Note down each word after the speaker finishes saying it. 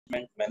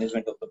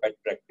management of the pet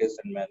practice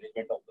and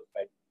management of the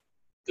pet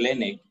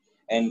clinic,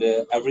 and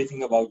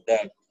everything about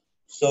that.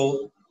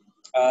 So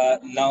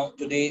now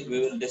today we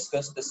will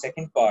discuss the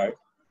second part.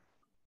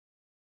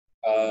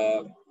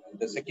 Uh,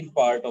 the second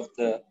part of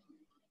the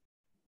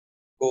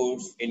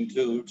course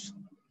includes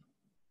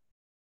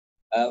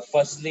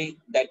firstly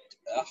that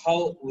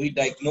how we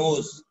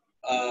diagnose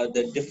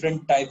the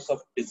different types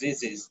of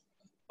diseases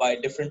by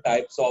different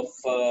types of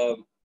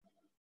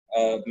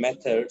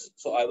methods.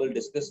 So I will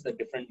discuss the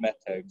different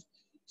methods.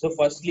 So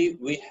firstly,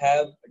 we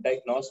have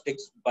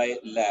diagnostics by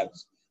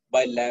labs,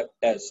 by lab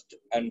test,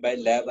 and by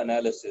lab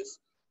analysis.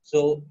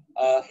 So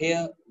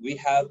here we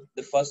have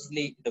the first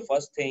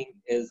thing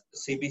is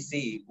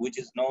CBC, which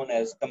is known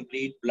as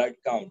complete blood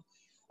count.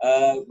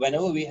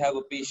 Whenever we have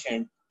a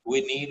patient,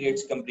 we need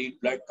its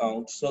complete blood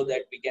count so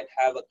that we can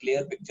have a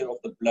clear picture of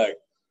the blood.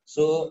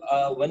 So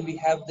when we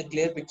have the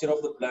clear picture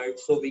of the blood,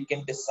 so we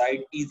can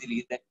decide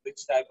easily that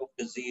which type of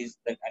disease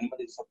that animal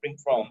is suffering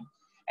from,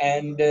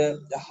 and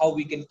how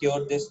we can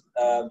cure this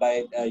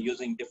by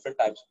using different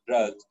types of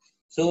drugs.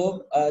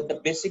 So the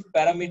basic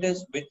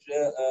parameters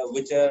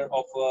which are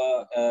of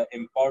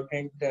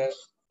important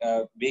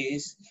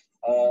base,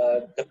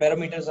 the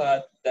parameters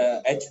are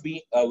the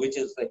HB, which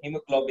is the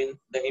hemoglobin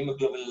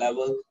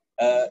level.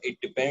 It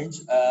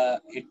depends.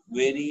 It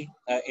vary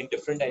in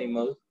different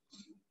animals,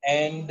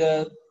 and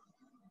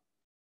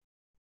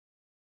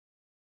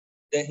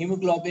the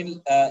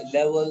hemoglobin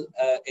level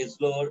is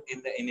lower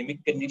in the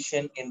anemic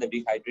condition, in the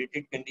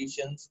dehydrated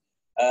conditions,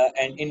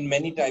 and in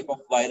many type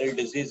of viral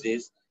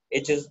diseases,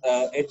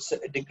 it's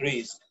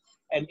decreased.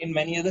 And in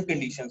many other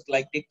conditions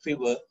like tick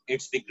fever,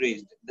 it's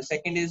decreased. The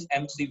second is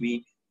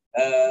MCV,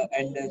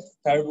 and the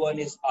third one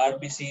is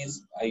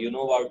RBCs. You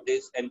know about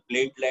this, and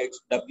platelets,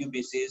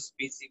 WBCs,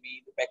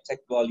 PCV, the Pexac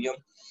volume.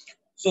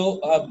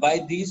 So by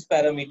these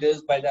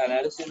parameters, by the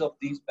analysis of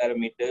these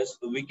parameters,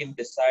 we can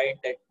decide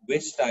that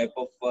which type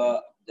of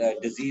the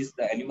disease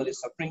the animal is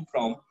suffering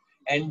from,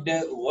 and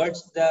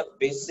what's the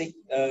basic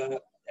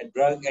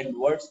drug, and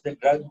what's the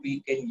drug we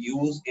can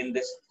use in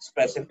this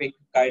specific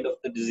kind of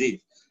the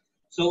disease.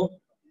 So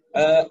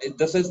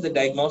this is the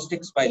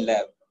diagnostics by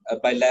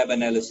lab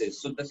analysis.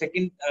 So the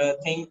second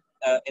thing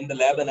in the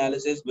lab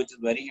analysis, which is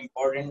very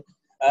important,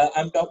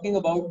 I'm talking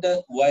about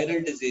the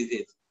viral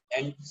diseases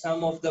and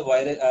some of the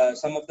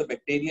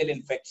bacterial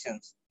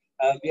infections.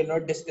 We are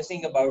not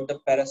discussing about the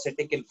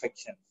parasitic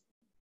infection.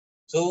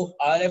 So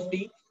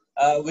RFT,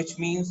 which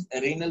means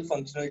renal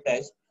functional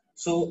test.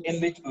 So in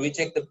which we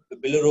check the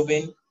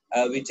bilirubin,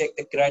 we check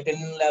the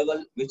creatinine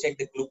level, we check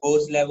the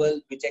glucose level,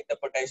 we check the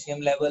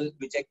potassium level,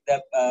 we check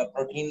the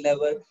protein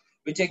level,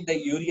 we check the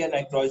urea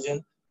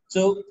nitrogen.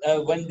 So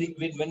when we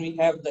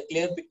have the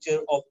clear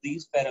picture of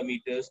these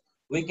parameters,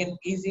 we can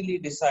easily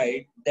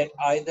decide that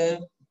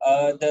either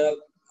the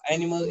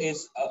animal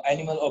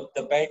of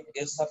the pet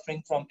is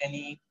suffering from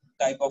any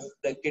type of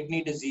the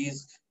kidney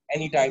disease,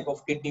 any type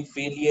of kidney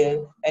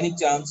failure, any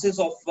chances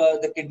of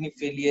the kidney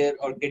failure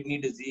or kidney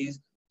disease.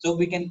 So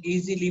we can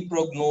easily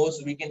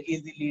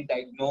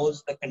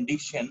diagnose the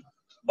condition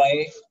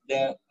by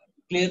the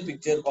clear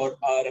picture or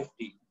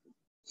RFT.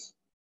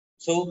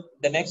 So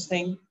the next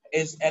thing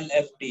is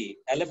LFT.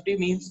 LFT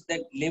means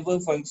that liver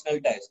functional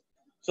test.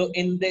 So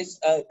in this,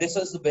 this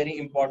is a very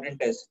important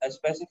test,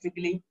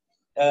 specifically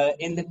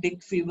in the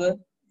tick fever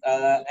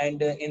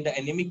and in the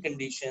anemic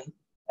condition.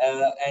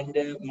 And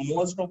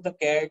most of the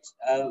cats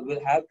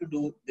will have to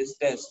do this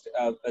test.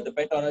 The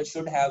pet owner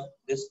should have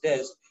this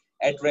test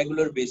at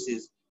regular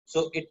basis.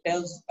 So it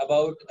tells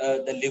about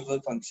the liver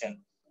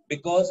function,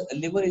 because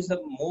liver is the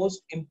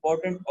most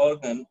important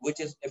organ which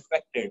is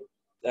affected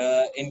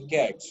in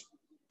cats.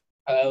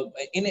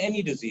 In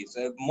any disease,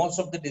 most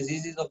of the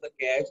diseases of the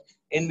cats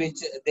in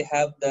which they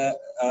have the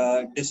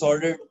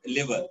disordered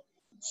liver.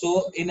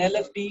 So in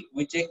LFT,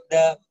 we check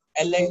the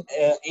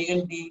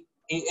ALT,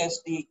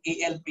 AST,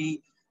 ALP,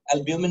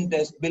 albumin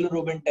test,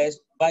 bilirubin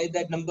test. By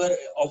that number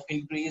of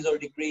increase or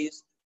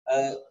decrease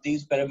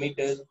these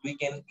parameters, we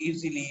can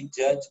easily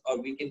judge,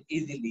 or we can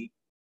easily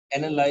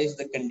analyze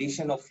the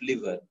condition of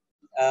liver.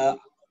 Uh,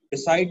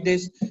 Beside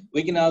this,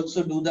 we can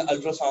also do the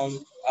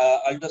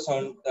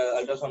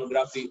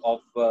ultrasonography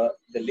of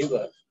the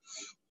liver.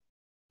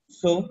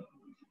 So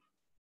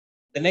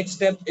the next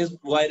step is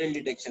viral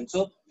detection.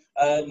 So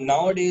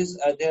nowadays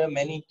there are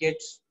many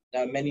kits,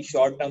 many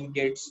short-term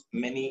kits,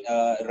 many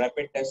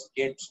rapid test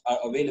kits are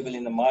available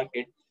in the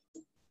market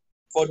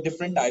for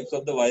different types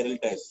of the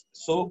viral tests.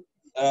 So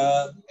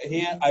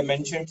here I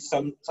mentioned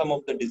some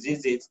of the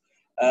diseases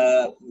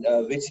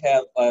which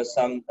have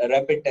some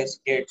rapid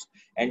test kits,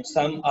 and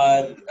some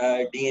are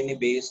DNA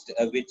based,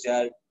 which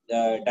are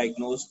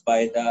diagnosed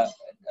by the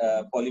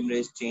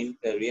polymerase chain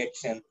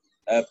reaction,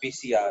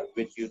 PCR,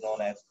 which you know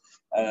as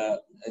uh,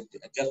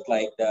 just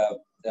like the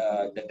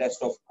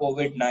test of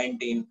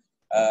COVID-19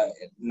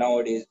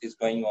 nowadays is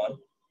going on.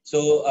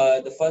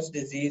 So the first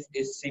disease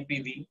is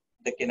CPV,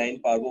 the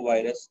canine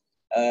parvovirus.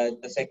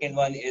 The second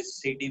one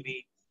is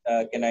CDV,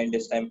 canine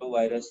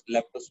distempervirus,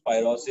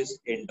 leptospirosis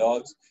in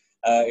dogs.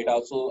 It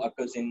also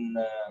occurs in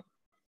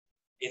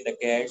the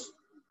cats.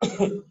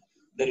 The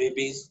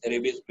rabies,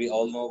 we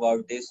all know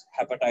about this.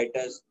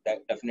 Hepatitis,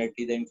 that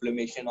definitely the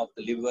inflammation of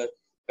the liver.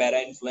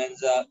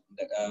 Parainfluenza,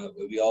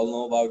 we all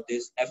know about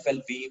this.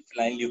 FLV,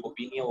 feline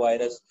leukopenia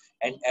virus,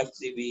 and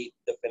FCV,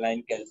 the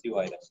feline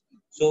calcivirus.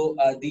 So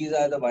these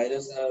are the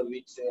viruses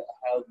which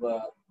have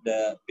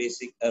the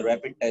basic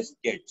rapid test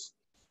kits.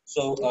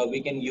 So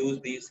we can use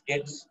these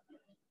kits.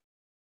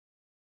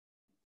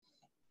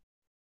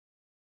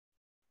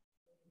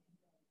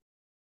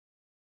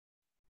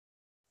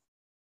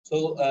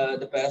 So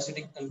the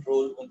parasitic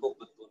control, उनको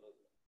खुद बोलो.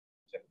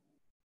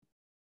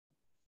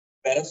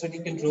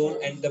 Parasitic control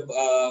and the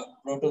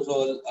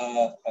protozoal,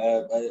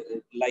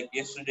 like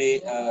yesterday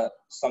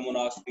someone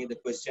asked me the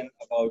question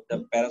about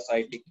the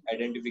parasitic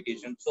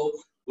identification. So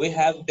we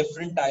have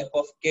different type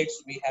of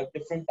kits, we have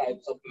different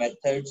types of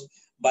methods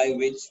by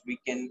which we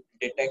can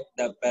detect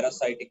the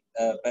parasitic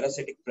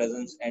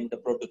presence and the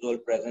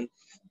protozoal presence.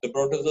 The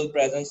protozoal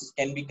presence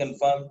can be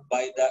confirmed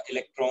by the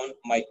electron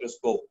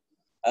microscope,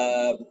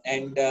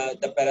 and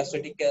the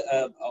parasitic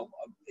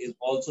is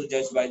also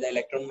judged by the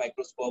electron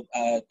microscope.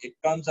 It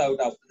comes out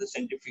after the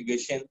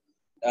centrifugation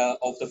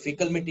of the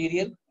fecal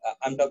material.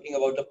 I'm talking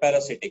about the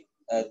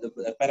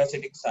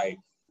parasitic side.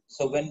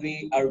 So when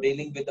we are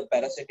dealing with the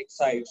parasitic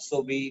side,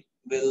 so we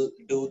will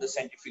do the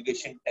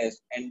centrifugation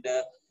test, and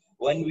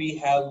when we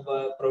have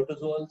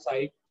protozoal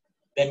side,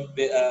 then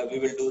we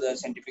will do the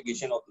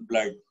centrifugation of the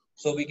blood.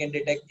 So we can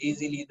detect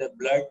easily the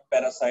blood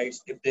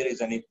parasites if there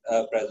is any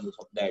presence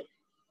of that.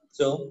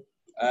 So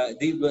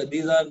these are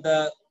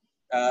the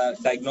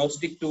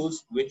diagnostic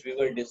tools which we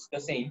were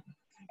discussing,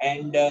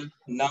 and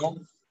now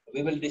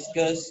we will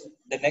discuss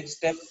the next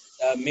step,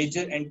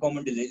 major and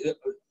common diseases.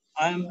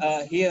 I'm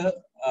here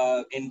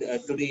in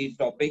today's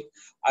topic.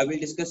 I will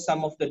discuss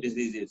some of the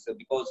diseases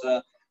because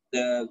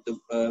the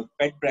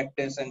pet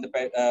practice and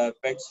the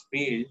pets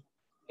field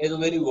is a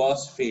very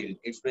vast field.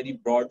 It's very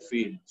broad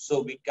field,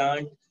 so we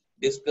can't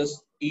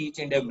discuss each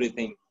and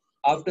everything.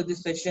 After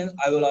this session,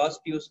 I will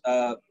ask you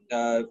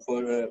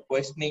for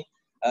questioning.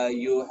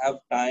 You have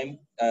time.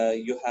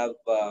 You have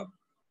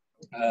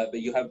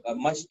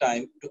much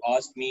time to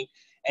ask me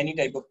any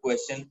type of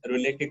question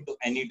related to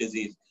any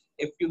disease.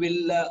 If you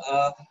will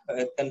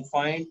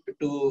confine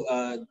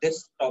to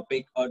this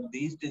topic or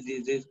these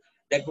diseases,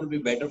 that will be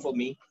better for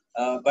me.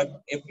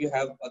 But if you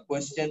have a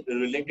question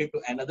related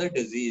to another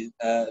disease,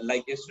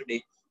 like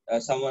yesterday,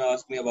 someone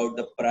asked me about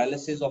the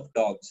paralysis of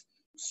dogs.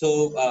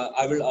 So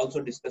I will also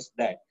discuss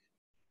that.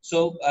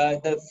 So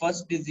the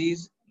first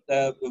disease,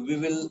 we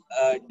will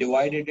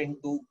divide it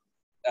into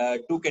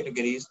two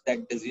categories: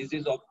 that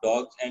diseases of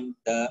dogs and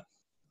the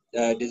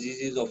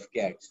diseases of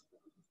cats.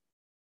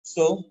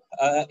 So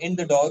in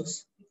the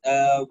dogs,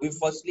 we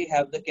firstly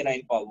have the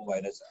canine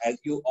parvovirus. As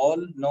you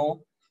all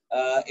know,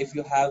 if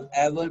you have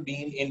ever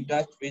been in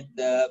touch with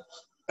the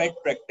pet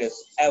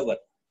practice ever,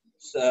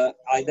 so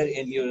either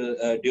in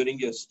your during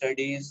your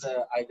studies,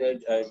 either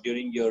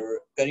during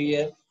your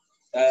career,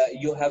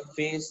 you have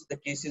faced the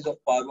cases of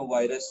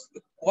parvovirus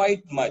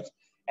quite much,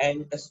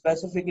 and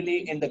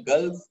specifically in the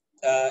Gulf,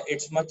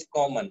 it's much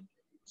common.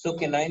 So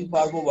canine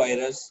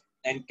parvovirus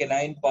and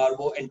canine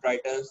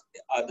parvoenteritis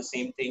are the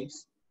same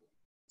things.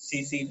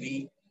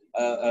 CCV,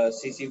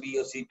 CCV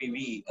or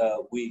CPV,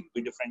 we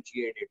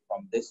differentiate it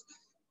from this.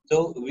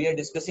 So we are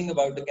discussing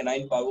about the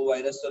canine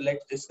parvovirus. So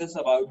let's discuss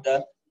about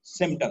the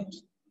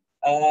symptoms.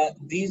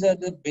 These are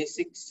the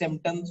basic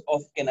symptoms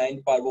of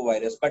canine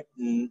parvovirus, but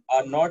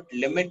are not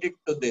limited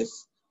to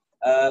this.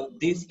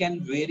 These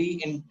can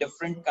vary in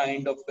different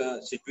kind of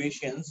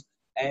situations,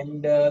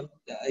 and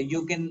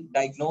you can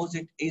diagnose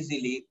it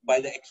easily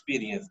by the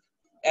experience.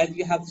 As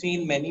we have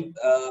seen many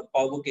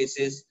parvo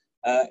cases,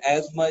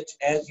 as much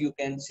as you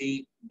can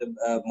see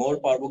the more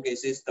parvo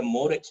cases, the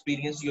more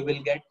experience you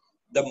will get,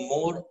 the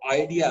more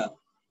idea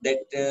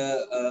that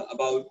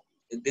about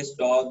this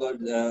dog or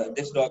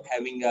this dog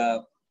having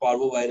a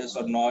parvovirus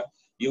or not.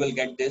 You will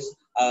get this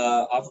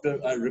after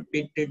a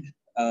repeated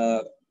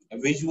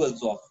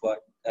visuals of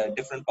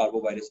different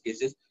parvovirus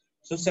cases.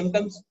 So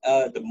symptoms,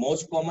 the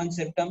most common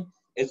symptom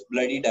is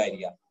bloody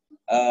diarrhea.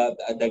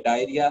 The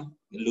diarrhea,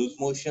 loose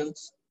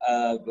motions,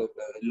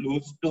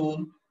 loose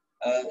stool,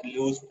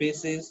 loose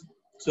faces.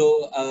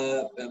 So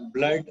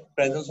blood,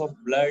 presence of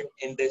blood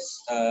in this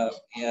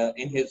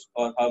in his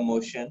or her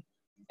motion,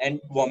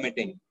 and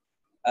vomiting.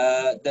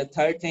 The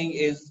third thing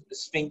is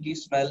stinky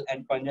smell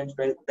and pungent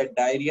smell. The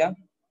diarrhea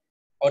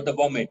or the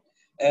vomit,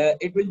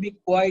 it will be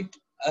quite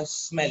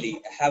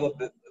smelly, have a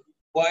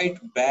quite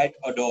bad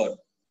odor,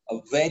 a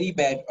very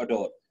bad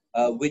odor,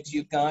 which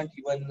you can't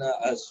even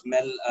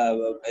smell.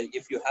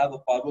 If you have a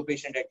parvo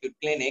patient at your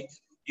clinic,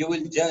 you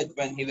will judge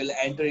when he will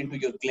enter into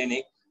your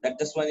clinic that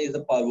this one is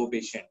a parvo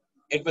patient.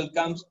 It will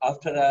come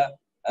after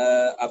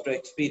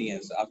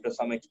experience, after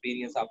some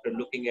experience, after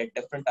looking at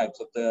different types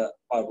of the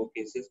parvo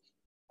cases.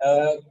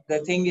 The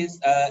thing is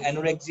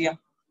anorexia,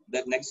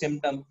 the next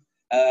symptom.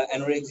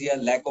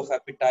 Anorexia, lack of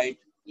appetite,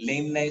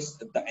 lameness.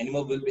 The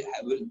animal will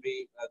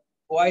be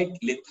quite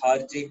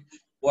lethargic,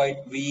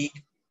 quite weak,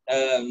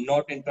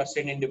 not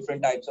interested in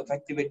different types of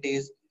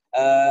activities.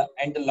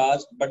 And the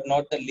last but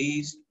not the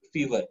least,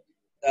 fever.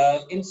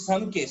 In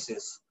some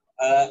cases,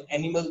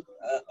 animal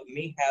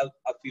may have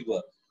a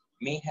fever,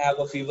 may have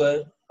a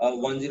fever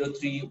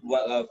 103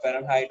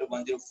 Fahrenheit or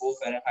 104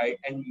 Fahrenheit,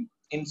 and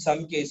in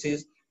some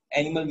cases,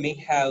 animal may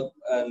have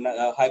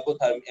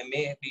hypothermia,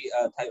 may be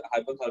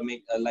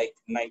hypothermic like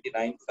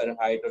 99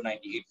 Fahrenheit or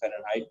 98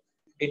 Fahrenheit.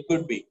 It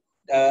could be.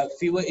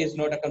 Fever is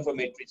not a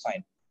confirmatory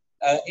sign.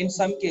 In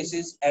some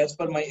cases, as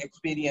per my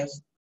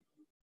experience,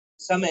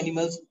 some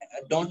animals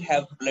don't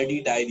have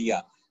bloody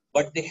diarrhea,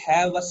 but they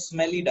have a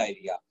smelly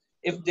diarrhea.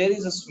 If there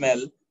is a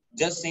smell,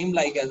 just same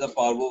like as a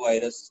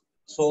parvovirus,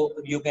 so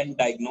you can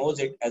diagnose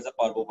it as a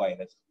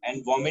parvovirus.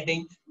 And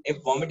vomiting,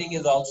 if vomiting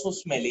is also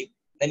smelly,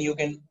 then you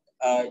can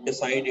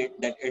decide it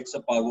that it's a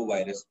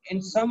parvovirus.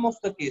 In some of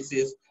the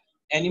cases,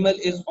 animal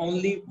is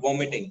only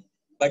vomiting,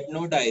 but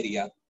no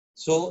diarrhea.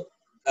 So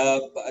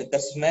the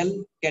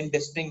smell can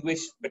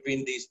distinguish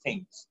between these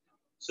things.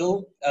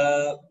 So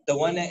the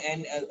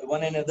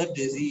one another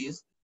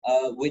disease,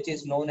 which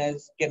is known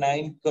as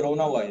canine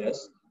coronavirus,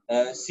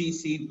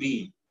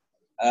 CCV,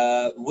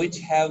 which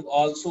have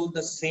also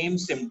the same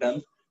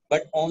symptoms,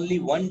 but only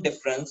one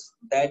difference,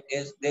 that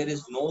is there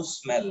is no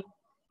smell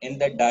in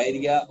the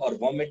diarrhea or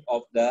vomit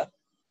of the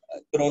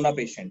corona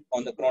patient,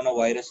 on the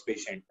coronavirus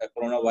patient,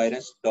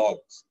 coronavirus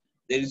dogs.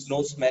 There is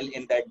no smell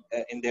in that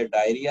in their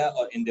diarrhea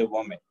or in their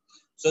vomit.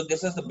 So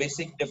this is the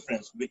basic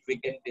difference which we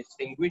can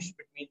distinguish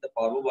between the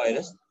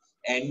parvovirus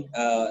and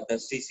the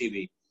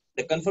CCV.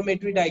 The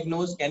confirmatory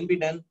diagnosis can be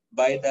done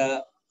by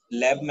the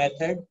lab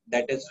method,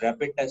 that is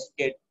rapid test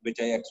kit, which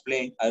I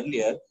explained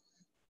earlier.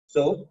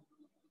 So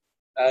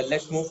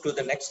let's move to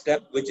the next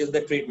step, which is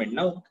the treatment.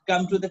 Now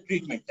come to the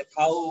treatment, that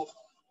how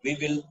we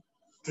will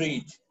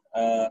treat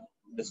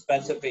the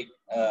specific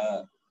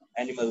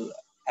animal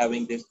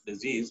having this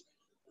disease.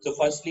 So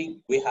firstly,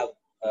 we have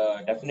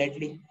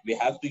definitely we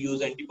have to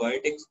use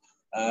antibiotics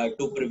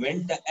to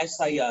prevent the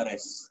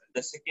SIRS,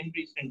 the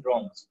secondary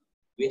syndromes.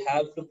 We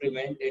have to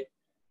prevent it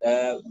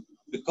uh,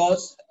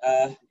 because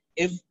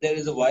if there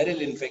is a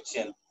viral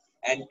infection,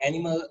 an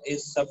animal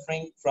is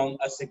suffering from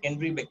a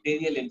secondary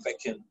bacterial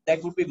infection,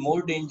 that would be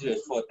more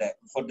dangerous for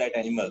that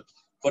animal,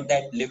 for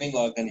that living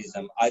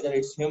organism, either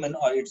it's human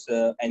or it's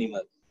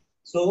animal.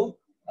 So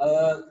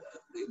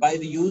by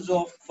the use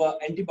of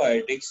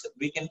antibiotics,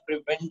 we can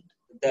prevent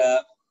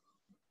the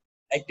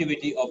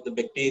activity of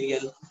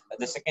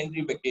the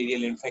secondary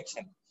bacterial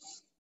infection.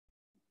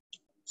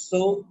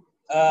 So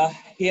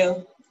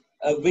here,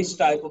 which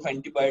type of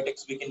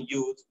antibiotics we can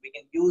use? We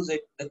can use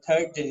it, the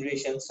third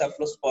generation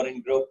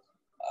cephalosporin group,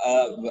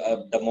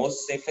 the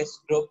most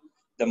safest group,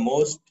 the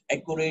most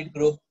accurate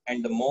group,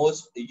 and the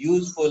most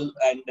useful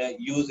and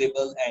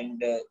usable,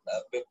 and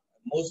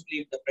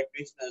mostly the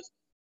practitioners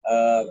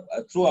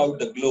throughout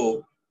the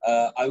globe.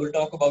 I will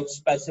talk about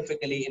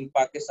specifically in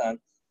Pakistan.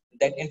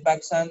 That in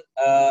Pakistan,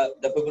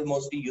 the people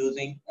mostly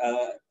using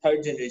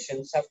third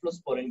generation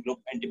cephalosporin group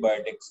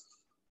antibiotics.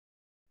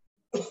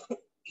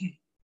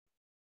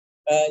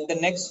 The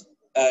next,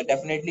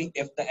 definitely,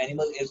 if the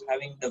animal is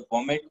having the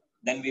vomit,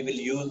 then we will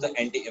use the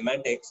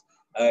antiemetics,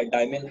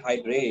 diamine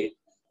hydrate,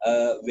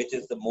 which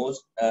is the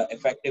most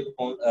effective,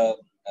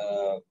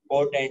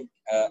 potent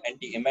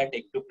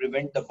antiemetic to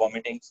prevent the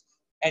vomitings.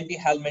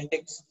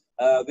 Antihelmintics,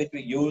 which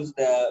we use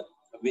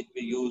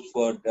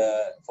for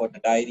the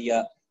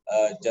diarrhea,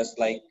 just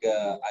like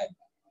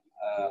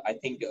I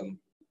think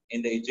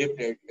in the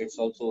Egypt it's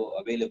also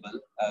available.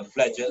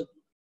 Flagell,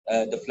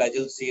 the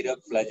flagell syrup,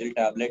 flagell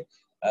tablet.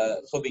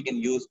 So we can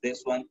use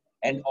this one,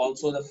 and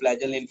also the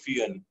flagell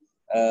infusion.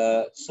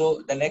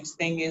 So the next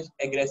thing is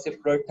aggressive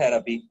fluid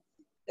therapy.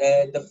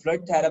 The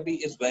fluid therapy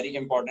is very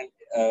important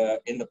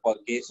in the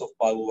case of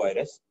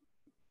parvovirus.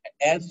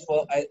 As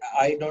for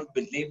I don't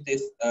believe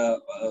this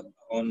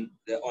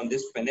on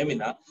this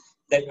phenomena,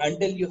 that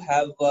until you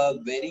have a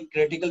very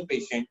critical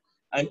patient,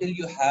 until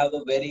you have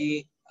a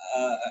very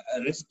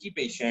risky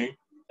patient,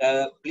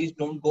 please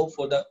don't go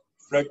for the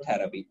flood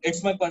therapy.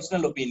 It's my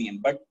personal opinion,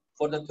 but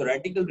for the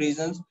theoretical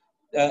reasons,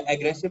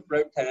 aggressive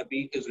flood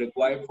therapy is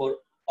required for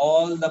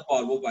all the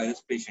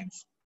parvovirus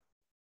patients.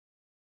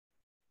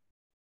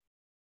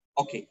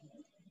 Okay.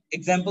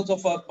 Examples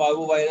of a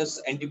parvovirus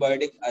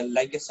antibiotic,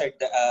 like I said,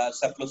 the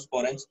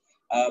cephalosporins,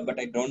 but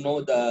I don't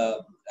know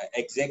the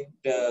exact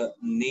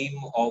name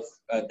of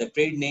the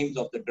trade names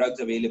of the drugs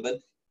available.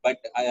 But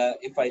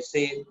if I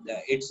say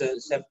it's a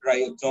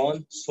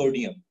ceftriaxone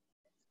sodium,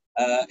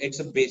 it's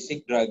a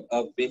basic drug,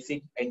 a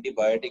basic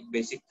antibiotic,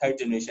 basic third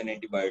generation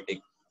antibiotic.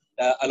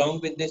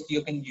 Along with this,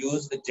 you can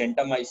use the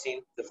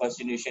gentamicin, the first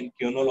generation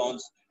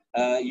quinolones.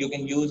 You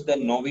can use the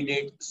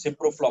novidate,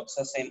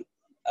 ciprofloxacin,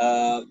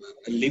 uh,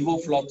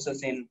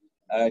 levofloxacin,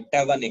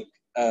 Tavanic.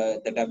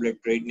 The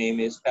tablet trade name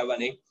is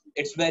Tavanic.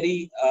 It's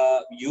very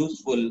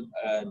useful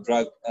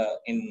drug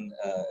in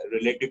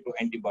related to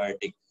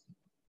antibiotic.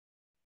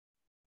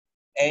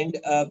 And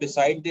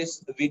beside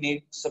this, we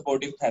need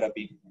supportive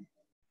therapy.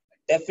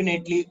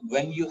 Definitely,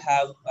 when you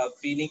have a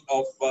feeling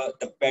of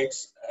the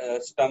pet's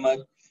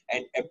stomach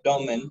and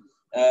abdomen,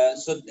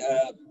 so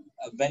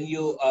when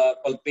you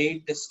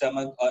palpate the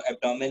stomach or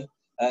abdomen,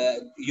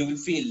 you will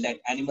feel that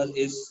animal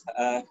is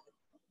uh,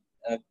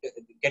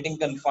 getting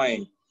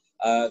confined,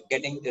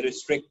 getting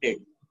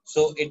restricted.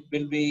 So it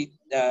will be,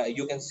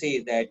 you can say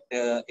that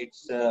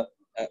it's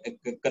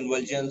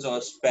convulsions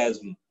or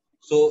spasm.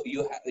 So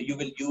you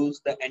will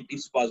use the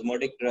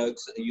antispasmodic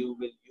drugs, you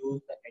will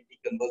use the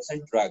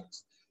anticonvulsant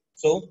drugs.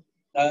 So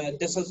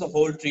this is the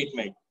whole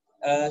treatment.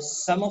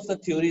 Some of the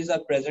theories are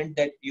present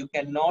that you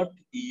cannot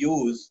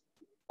use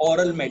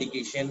oral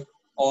medication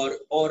or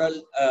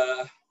oral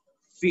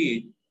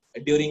feed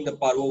during the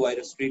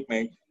parvovirus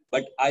treatment,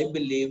 but I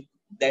believe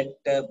that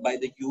by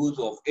the use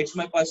of, it's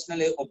my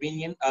personal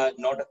opinion,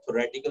 not a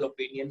theoretical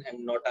opinion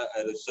and not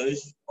a research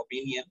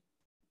opinion,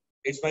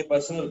 it's my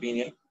personal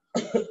opinion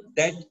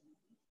that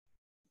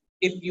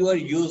if you are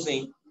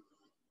using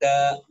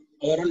the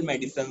oral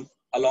medicine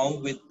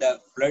along with the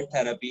flood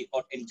therapy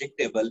or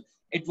injectable,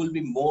 it will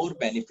be more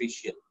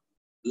beneficial.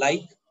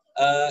 Like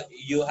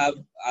you have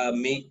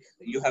made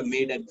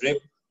a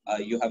drip,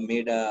 you have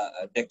made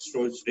a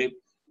dextrose drip.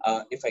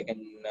 If I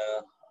can,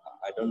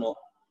 I don't know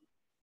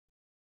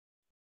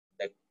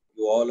that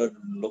you all are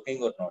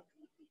looking or not.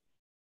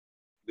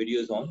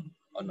 Video is on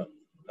or not?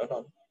 Not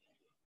on.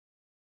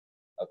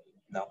 Okay,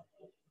 now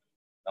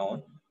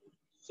on.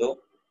 So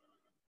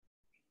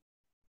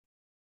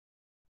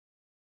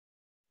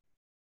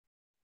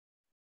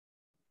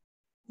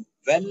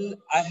well,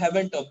 I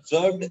haven't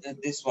observed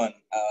this one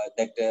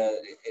that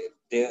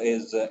there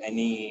is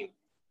any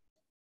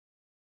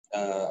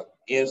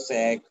air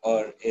sac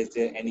or is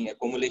there any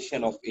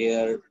accumulation of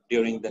air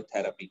during the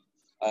therapy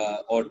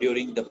or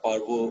during the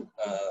parvo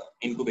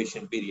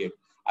incubation period.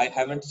 I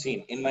haven't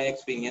seen in my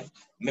experience.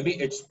 Maybe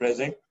it's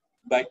present,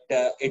 but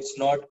it's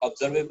not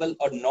observable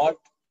or not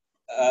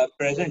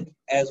present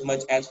as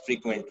much as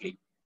frequently.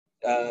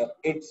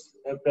 It's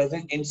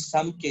present in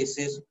some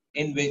cases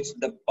in which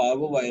the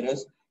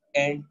parvovirus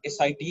and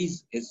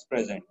ascites is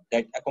present,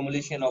 that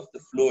accumulation of the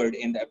fluid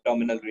in the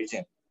abdominal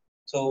region.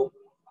 So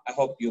I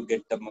hope you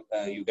get my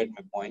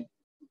point.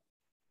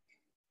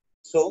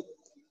 So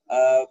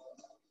I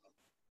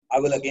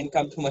will again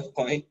come to my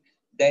point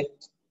that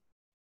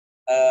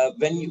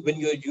when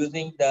you're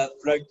using the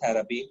flood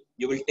therapy,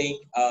 you will take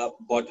a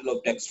bottle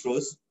of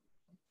dextrose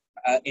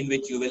in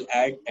which you will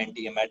add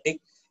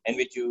antiemetic, in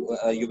which you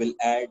will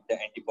add the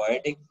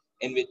antibiotic,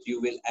 in which you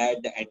will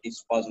add the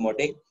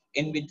antispasmodic,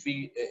 in which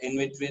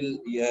will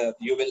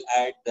you will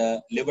add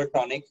the liver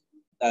tonic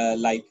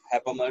like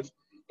Hapamers.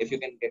 If you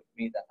can get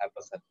me the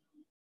Hapasol.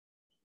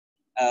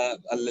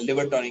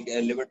 Liver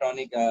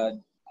tonic,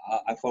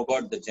 I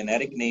forgot the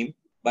generic name,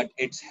 but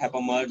it's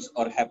Hapamers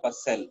or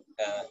Hapacell.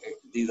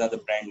 These are the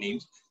brand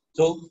names.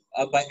 So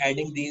by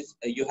adding these,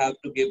 you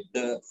have to give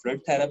the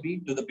flood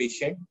therapy to the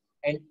patient,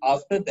 and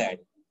after that,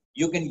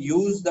 you can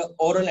use the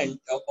oral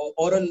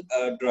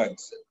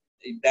drugs.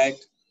 That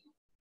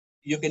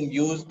you can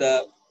use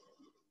the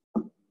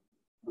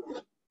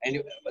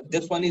and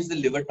this one is the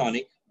liver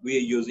tonic we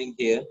are using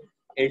here.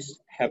 It's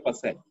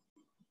Hapacell.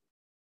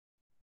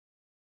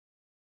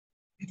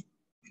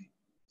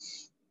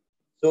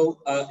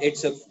 So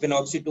it's a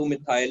phenoxy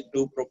 2-methyl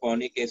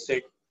 2-propionic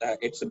acid.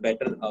 It's a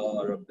better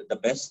or the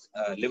best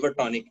liver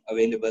tonic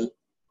available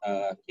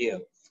here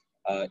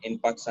in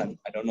Pakistan.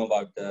 I don't know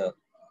about the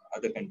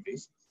other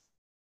countries.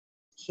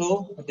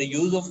 So the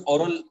use of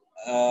oral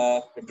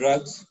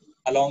drugs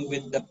along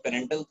with the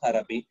parental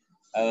therapy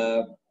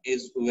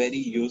is very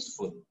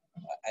useful.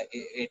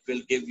 It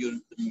will give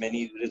you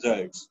many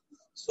results.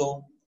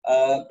 So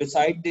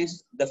beside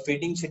this, the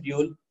feeding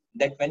schedule,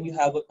 that when you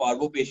have a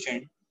parvo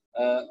patient,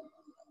 uh,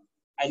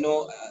 I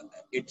know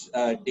it's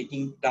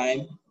taking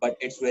time, but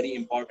it's very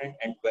important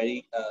and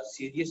very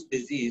serious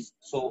disease.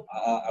 So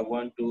I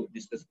want to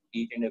discuss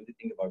each and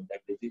everything about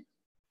that disease.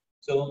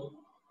 So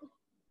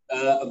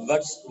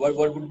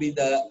what would be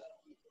the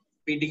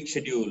feeding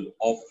schedule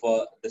of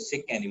the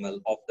sick animal,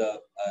 of the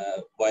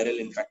viral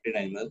infected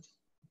animal?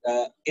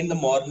 In the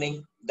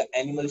morning, the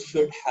animal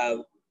should have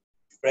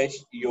fresh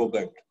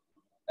yogurt.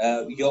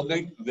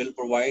 Yogurt will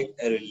provide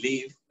a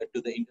relief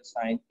to the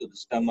intestine, to the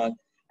stomach,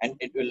 and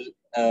it will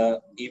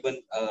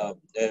even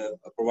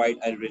provide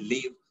a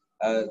relief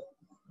uh,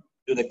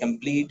 to the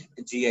complete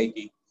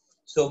GIT.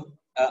 So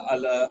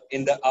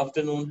in the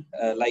afternoon,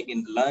 like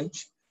in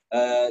lunch,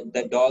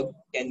 the dog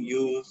can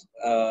use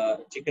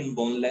chicken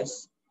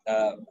boneless,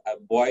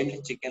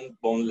 boiled chicken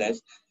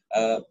boneless,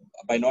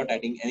 by not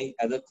adding any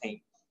other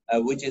thing,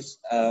 which is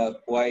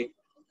quite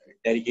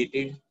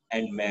delicated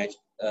and mashed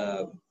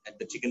at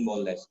the chicken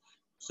boneless.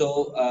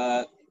 So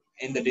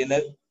in the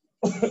dinner,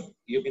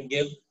 you can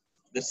give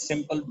the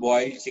simple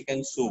boiled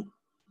chicken soup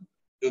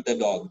to the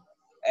dog,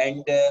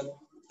 and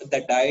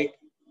the diet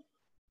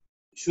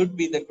should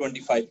be the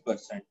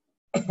 25%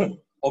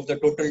 of the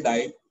total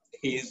diet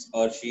he is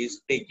or she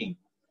is taking.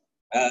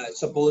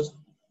 Suppose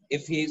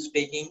if he is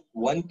taking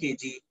 1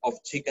 kg of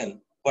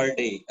chicken per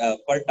day,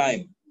 per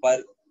time,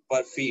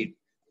 per feed,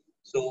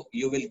 so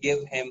you will give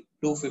him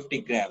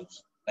 250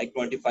 grams, like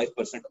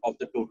 25% of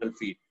the total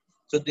feed.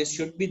 So this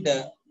should be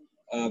the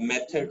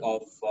method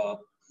of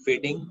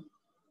feeding,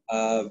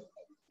 uh,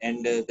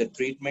 and the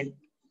treatment,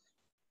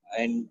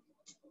 and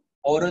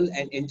oral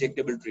and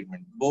injectable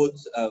treatment.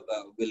 Both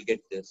will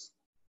get this.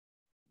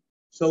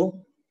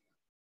 So,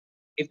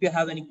 if you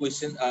have any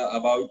question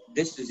about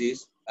this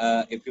disease,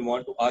 if you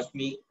want to ask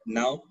me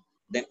now,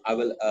 then I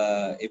will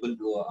able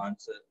to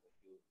answer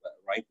you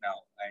right now.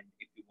 And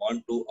if you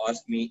want to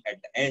ask me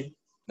at the end,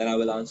 then I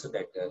will answer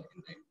that in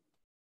the end.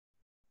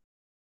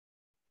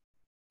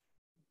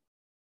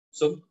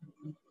 So,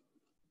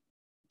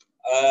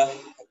 uh,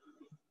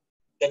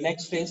 the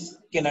next is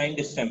canine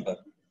distemper.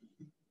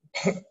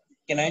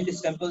 Canine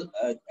distemper,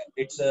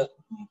 it's a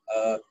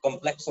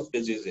complex of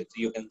diseases.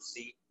 You can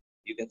see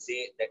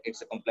that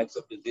it's a complex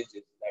of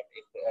diseases that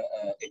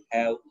it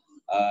have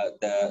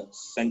the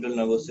central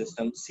nervous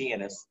system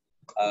CNS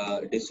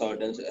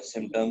disorders,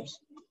 symptoms,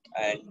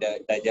 and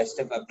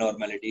digestive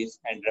abnormalities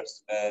and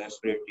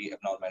respiratory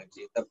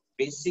abnormalities. The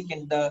basic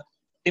and the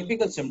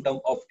typical symptom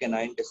of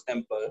canine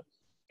distemper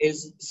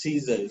is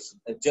seizures,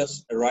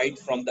 just right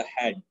from the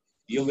head.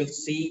 You will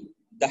see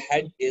the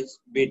head is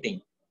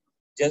beating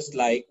just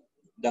like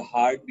the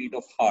heartbeat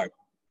of heart.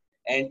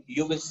 And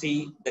you will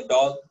see the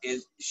dog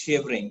is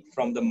shivering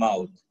from the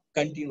mouth,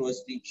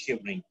 continuously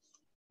shivering.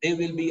 There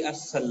will be a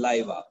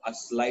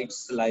slight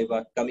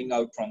saliva coming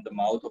out from the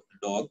mouth of the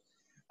dog.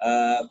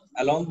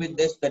 Along with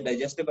this, the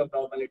digestive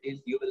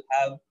abnormalities you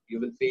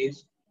will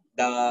face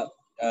the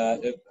uh,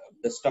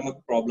 the stomach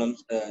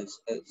problems.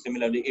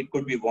 Similarly, it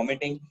could be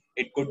vomiting,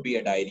 it could be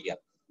a diarrhea,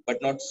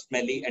 but not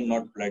smelly and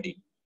not bloody.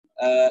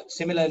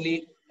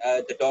 Similarly,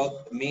 the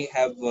dog may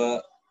have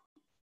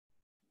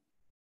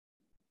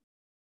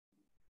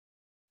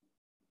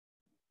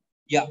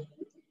yeah,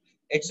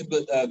 it's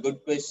a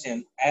good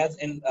question. As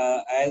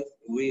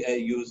we are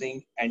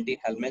using anti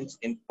helminths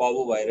in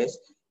parvovirus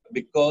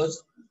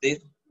because they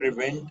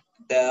prevent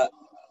the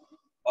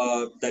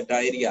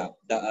diarrhea,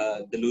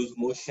 the loose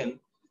motion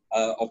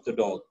of the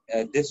dog.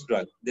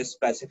 This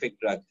specific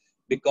drug,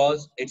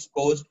 because it's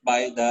caused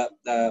by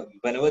the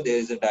whenever there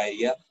is a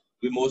diarrhea,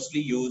 we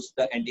mostly use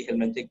the anti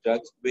helminthic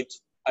drugs, which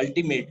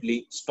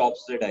ultimately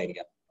stops the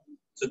diarrhea.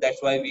 So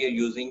that's why we are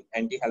using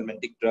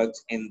anti-helminthic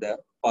drugs in the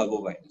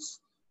parvovirus.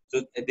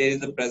 So there is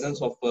the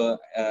presence of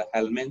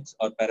helminths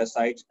or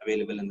parasites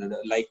available in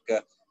the like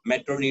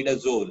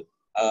metronidazole,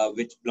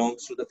 which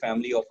belongs to the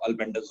family of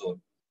albendazole.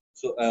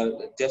 So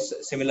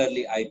just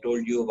similarly, I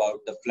told you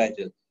about the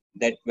flagell.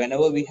 That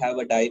whenever we have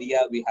a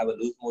diarrhea, we have a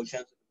loose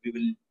motions, we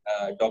will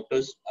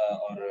doctors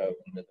or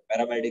the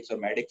paramedics or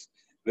medics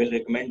will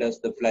recommend us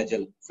the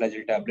flagell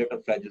tablet or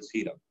flagell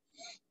serum.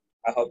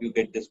 I hope you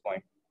get this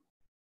point.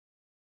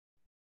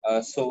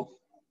 So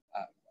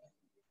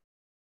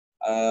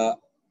uh,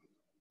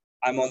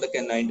 I'm on the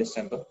canine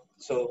December.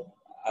 So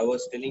I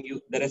was telling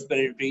you the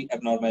respiratory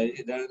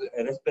abnormality. The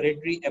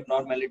respiratory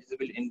abnormalities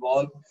will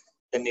involve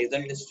the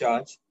nasal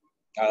discharge,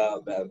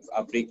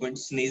 a frequent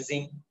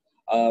sneezing,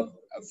 a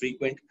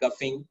frequent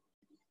coughing,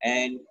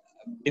 and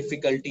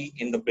difficulty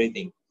in the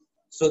breathing.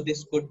 So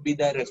this could be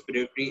the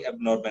respiratory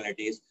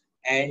abnormalities,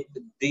 and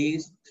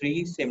these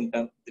three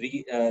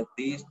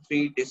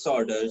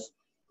disorders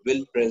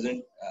will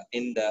present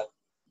in the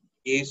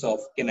case of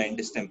canine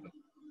distemper.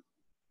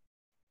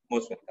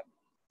 Most welcome.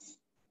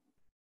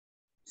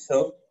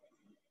 So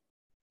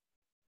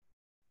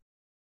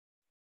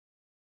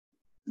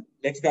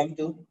let's come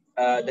to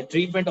the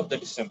treatment of the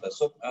distemper.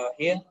 So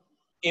here,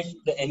 if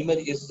the animal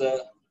is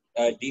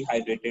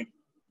dehydrated,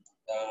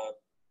 uh,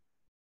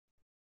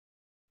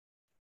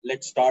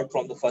 let's start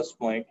from the first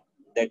point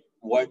that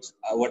what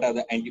are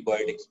the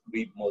antibiotics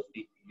we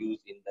mostly use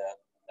in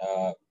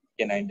the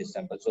canine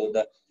distemper. So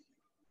the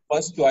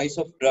first choice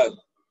of drug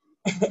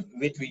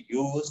which we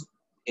use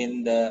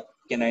in the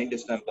canine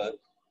distemper,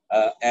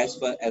 as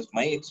far as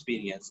my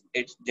experience,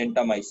 it's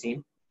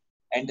gentamicin,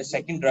 and the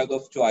second drug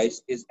of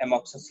choice is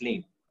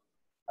amoxicillin.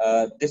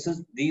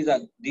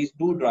 These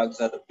two drugs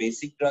are the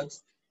basic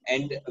drugs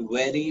and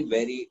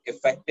very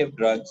effective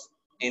drugs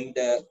in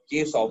the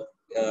case of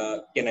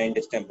canine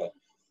distemper.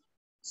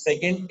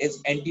 Second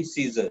is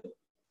anti-seizure.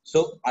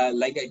 So,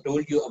 like I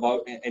told you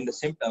about in the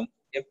symptom,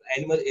 if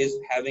animal is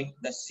having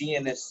the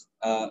CNS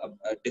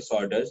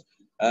disorders,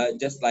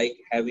 just like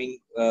having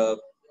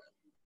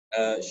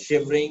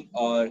shivering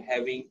or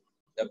having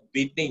the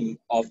beating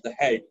of the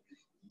head,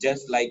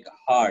 just like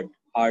heart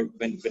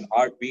when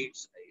heart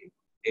beats,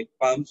 it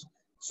pumps.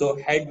 So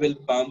head will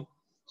pump.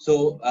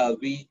 So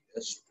we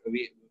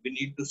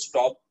need to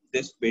stop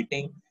this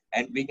beating,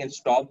 and we can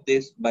stop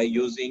this by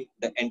using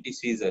the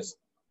anti-seizures.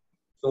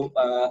 So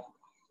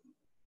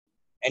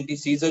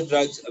anti-seizure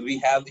drugs we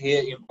have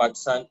here in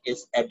Pakistan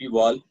is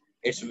Epiwal.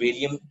 It's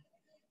varium.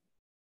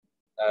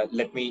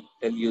 Let me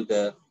tell you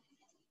the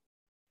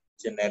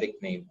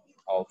generic name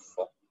of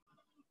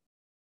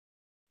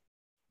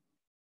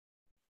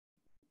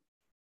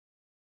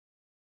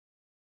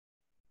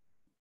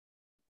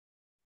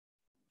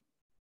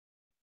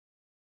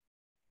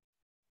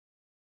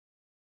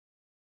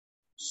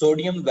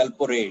sodium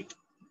valproate.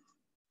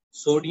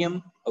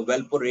 Sodium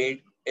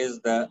valproate is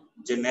the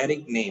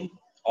generic name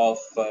of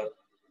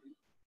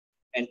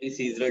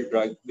anti-seizure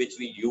drug which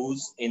we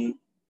use in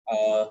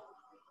uh,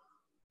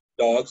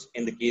 dogs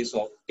in the case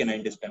of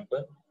canine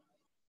distemper,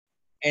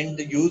 and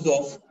the use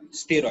of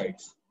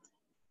steroids.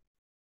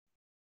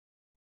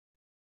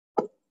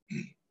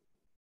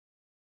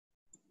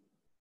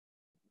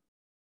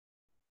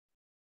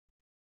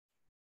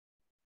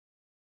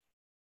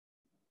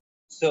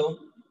 So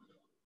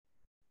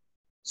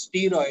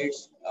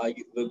steroids,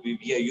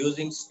 we are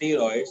using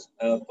steroids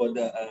for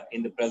the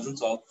in the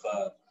presence of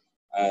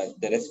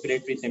the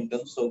respiratory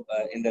symptoms. So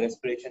in the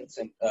respiration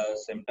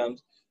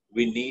symptoms,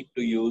 we need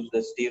to use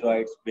the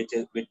steroids, which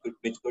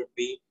could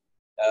be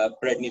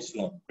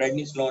prednisolone.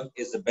 Prednisolone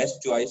is the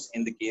best choice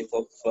in the case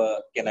of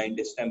canine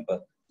distemper.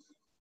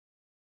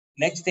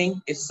 Next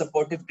thing is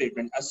supportive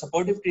treatment. A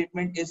supportive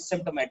treatment is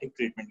symptomatic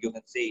treatment. You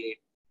can say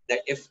that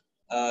if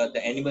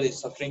the animal is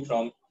suffering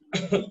from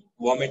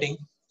vomiting,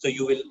 so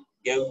you will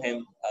give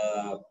him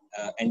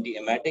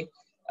anti-emetic.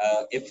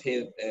 If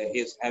he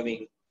is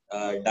having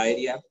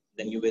diarrhea,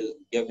 then you will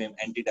give him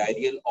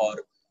antidiarrheal or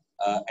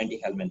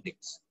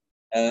antihelminthics.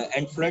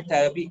 And fluid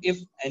therapy, if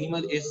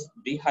animal is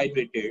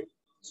dehydrated,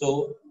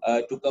 so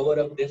to cover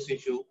up this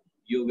issue,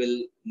 you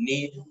will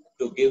need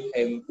to give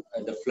him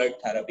the flood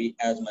therapy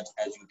as much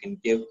as you can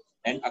give,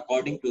 and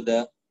according to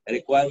the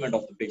requirement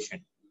of the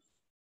patient.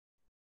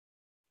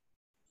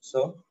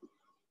 So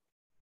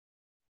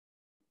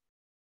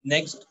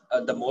next,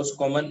 the most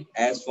common,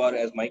 as far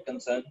as my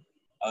concern,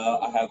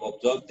 I have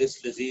observed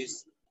this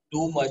disease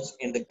too much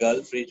in the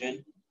Gulf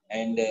region,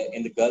 and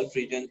in the Gulf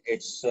region,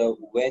 it's a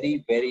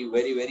very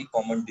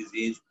common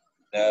disease.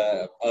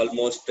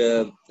 Almost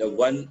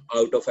one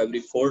out of every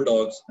four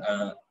dogs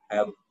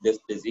have this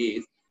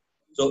disease.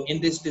 So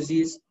in this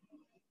disease,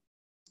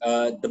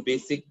 the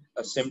basic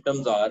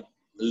symptoms are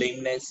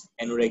lameness,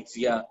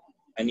 anorexia,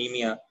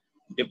 anemia,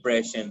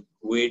 depression,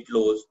 weight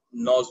loss,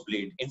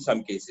 nosebleed in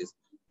some cases.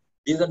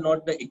 These are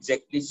not the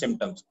exactly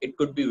symptoms. It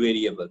could be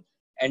variable.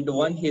 And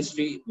one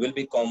history will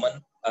be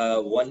common.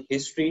 One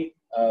history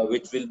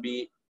which will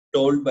be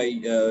told by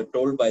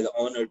the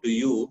owner to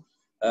you,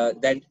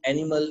 that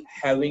animal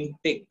having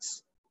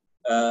ticks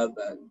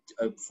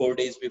 4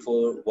 days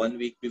before, 1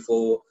 week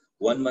before,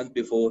 1 month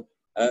before.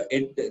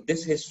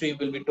 This history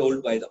will be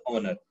told by the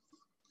owner.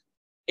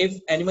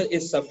 If animal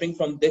is suffering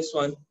from this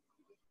one,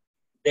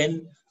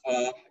 then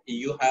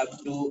you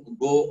have to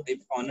go if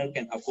owner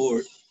can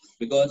afford,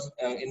 because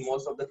in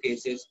most of the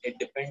cases it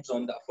depends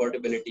on the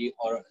affordability,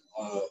 or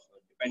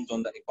depends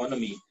on the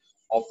economy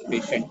of the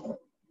patient.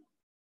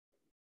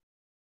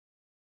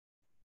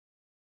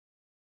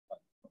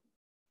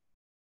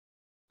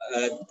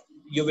 uh,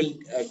 you will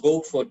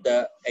go for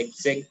the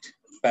exact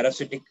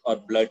parasitic or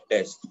blood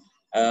test.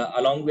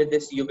 Along with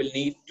this, you will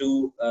need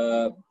to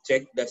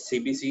check the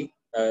CBC,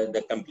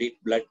 the complete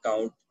blood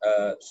count,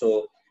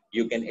 so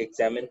you can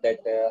examine that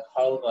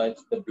how much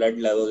the blood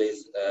level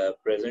is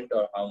present,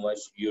 or how much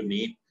you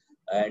need,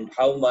 and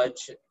how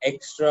much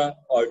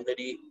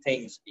extraordinary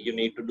things you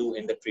need to do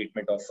in the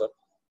treatment of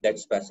that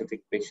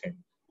specific patient.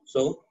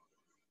 So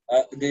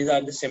these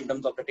are the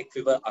symptoms of the tick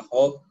fever. I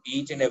hope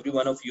each and every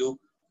one of you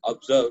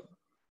observe.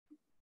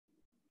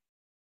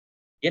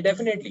 Yeah,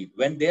 definitely.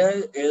 When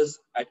there is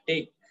a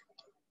tick,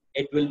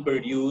 it will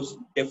produce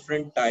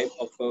different type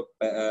of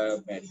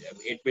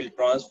it will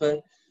transfer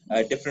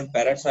different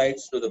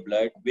parasites to the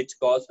blood, which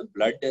cause the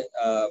blood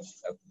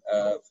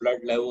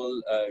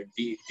level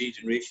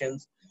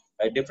degenerations,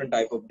 different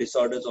type of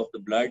disorders of the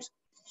blood.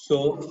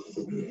 So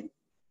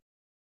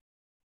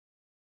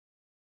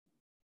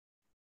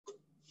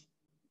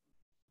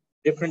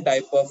different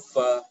type of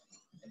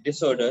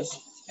disorders,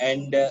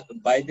 and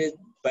by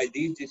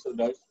these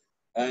disorders,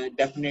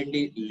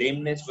 definitely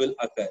lameness will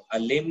occur. A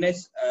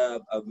lameness,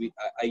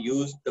 I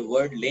use the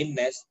word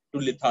lameness to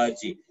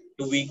lethargy,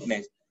 to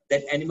weakness.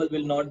 That animal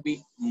will not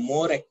be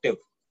more active,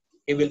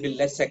 he will be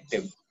less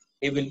active,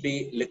 he will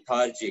be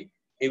lethargic,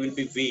 he will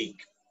be weak.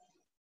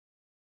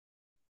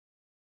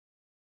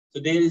 So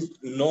there is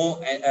no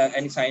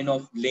any sign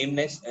of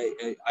lameness.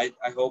 I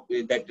hope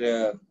that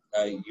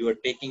you are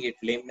taking it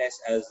lameness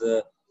as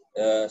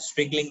a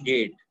struggling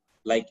gait,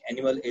 like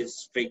animal is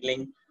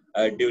struggling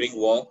during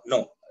walk.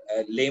 No,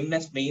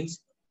 lameness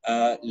means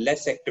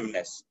less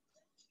activeness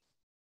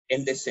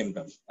in this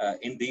symptom,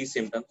 in these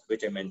symptoms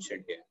which I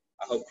mentioned here.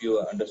 I hope you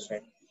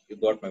understand. You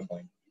got my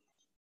point.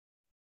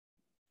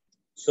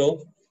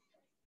 So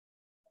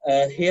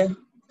here,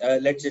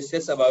 let's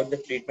discuss about the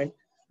treatment.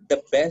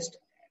 The best.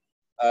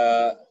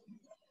 Uh,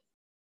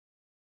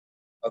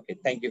 okay,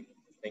 thank you.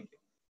 Thank you.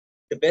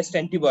 The best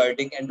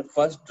antibiotic and the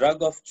first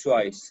drug of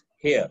choice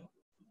here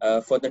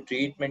for the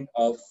treatment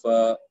of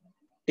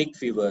tick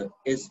fever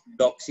is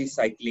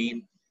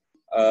doxycycline,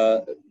 uh,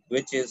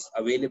 which is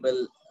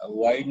available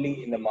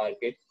widely in the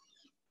market,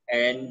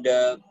 and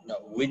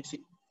which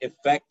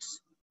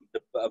affects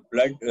the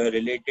blood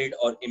related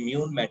or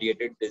immune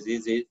mediated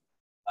diseases,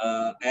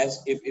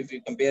 as if you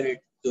compare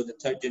it to the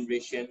third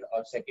generation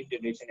or second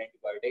generation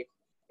antibiotic,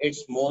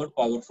 it's more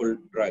powerful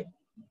drug,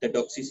 the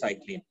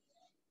doxycycline.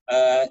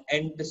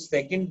 And the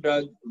second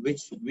drug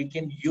which we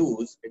can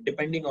use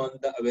depending on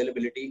the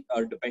availability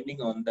or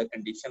depending on the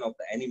condition of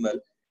the animal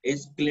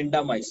is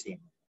clindamycin,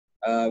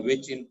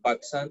 which in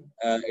Pakistan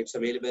it's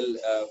available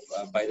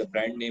by the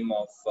brand name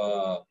of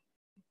uh,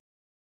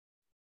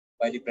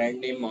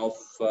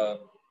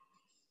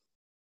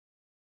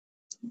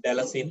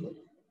 Dalacin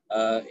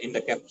in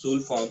the capsule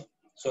form.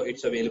 So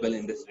it's available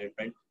in this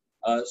treatment.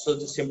 So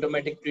the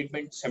symptomatic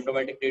treatment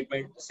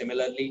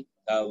similarly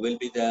will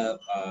be the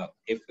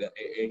if the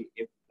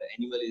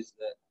animal is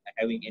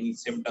having any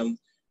symptoms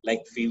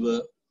like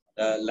fever,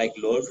 like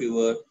lower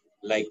fever,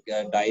 like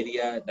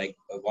diarrhea, like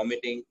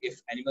vomiting.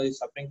 If animal is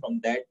suffering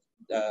from that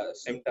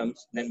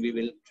symptoms, then we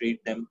will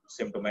treat them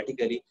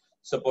symptomatically.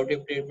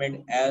 Supportive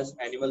treatment as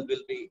animal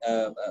will be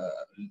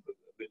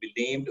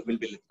lamed, will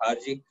be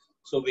lethargic,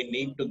 so we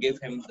need to give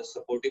him the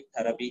supportive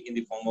therapy in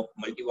the form of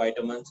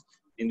multivitamins,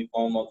 in the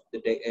form of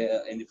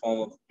in the form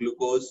of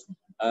glucose.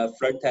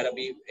 Flood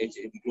therapy it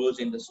includes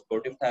in the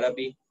supportive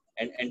therapy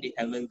and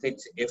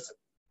antihelminthics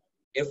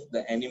if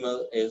the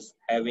animal is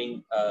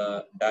having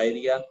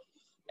diarrhea,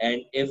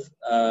 and if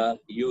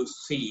you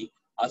see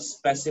a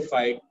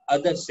specified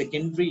other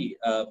secondary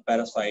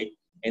parasite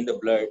in the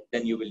blood,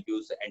 then you will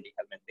use the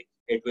antihelminthic.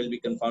 It will be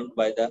confirmed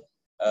by the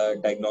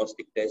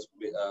diagnostic test,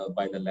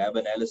 by the lab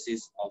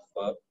analysis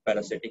of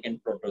parasitic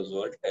and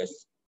protozoal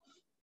tests.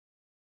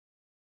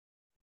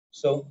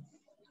 So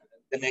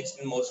the next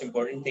and most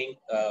important thing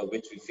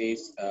which we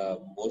face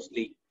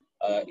mostly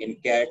in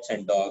cats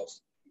and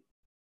dogs,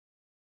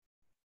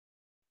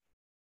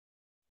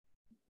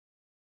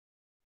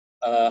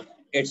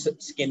 it's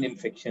skin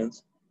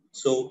infections.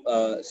 So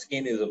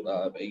skin is,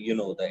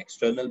 the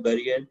external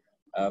barrier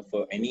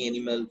for any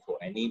animal, for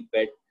any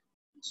pet.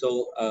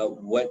 So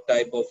what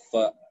type of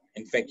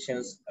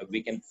infections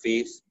we can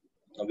face?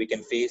 We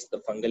can face the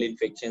fungal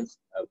infections.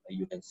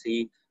 You can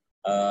see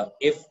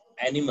if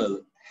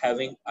animal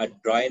having a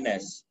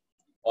dryness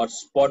or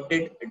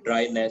spotted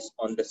dryness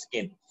on the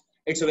skin.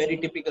 It's a very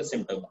typical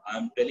symptom.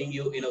 I'm telling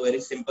you in a very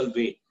simple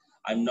way.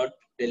 I'm not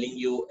telling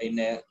you in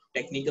a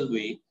technical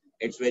way.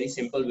 It's very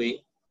simple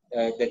way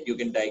that you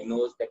can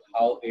diagnose that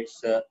how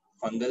it's a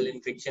fungal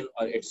infection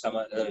or it's some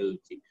other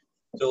allergy.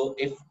 So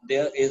if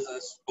there is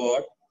a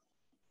spot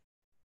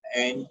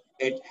and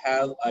it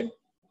have a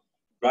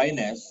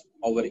dryness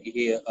over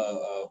here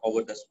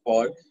over the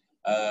spot,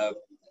 uh,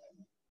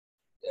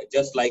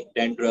 just like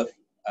dandruff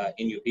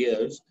in your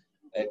ears,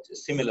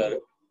 it's similar.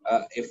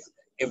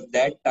 If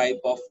that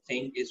type of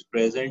thing is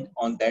present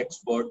on that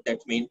spot, that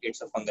means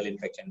it's a fungal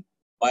infection.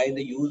 By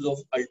the use of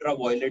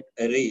ultraviolet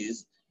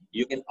rays,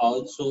 you can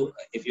also,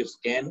 if you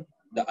scan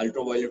the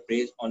ultraviolet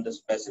rays on the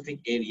specific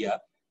area,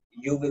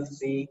 you will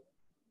see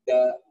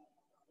the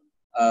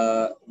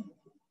uh,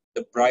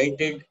 the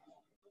brighted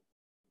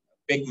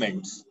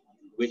pigments,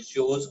 which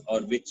shows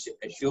or which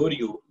assure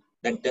you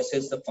that this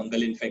is the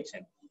fungal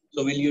infection.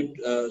 So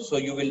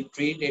you will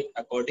treat it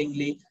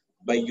accordingly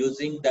by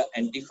using the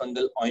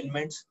antifungal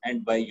ointments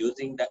and by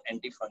using the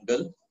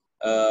antifungal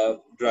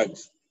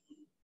drugs.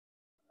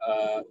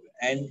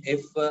 And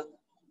if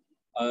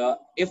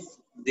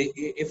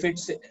if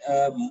it's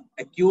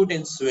acute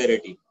in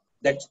severity,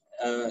 that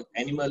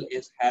animal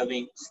is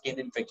having skin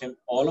infection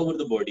all over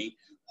the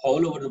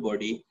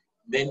body,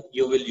 then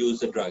you will use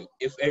the drug.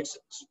 If it's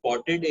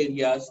spotted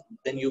areas,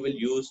 then you will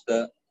use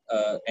the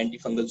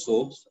antifungal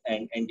soaps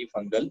and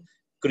antifungal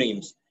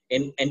creams.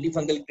 In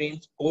antifungal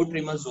creams,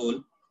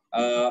 cotrimazole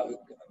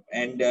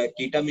and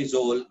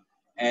ketamizole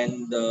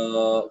and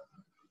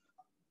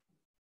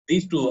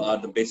these two are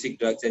the basic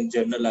drugs and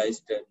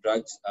generalized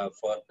drugs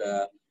for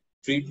the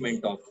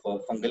treatment of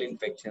fungal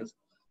infections.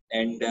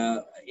 And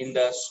in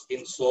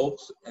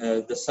soaps,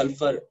 the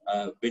sulfur,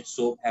 which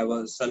soap have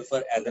a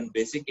sulfur as a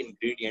basic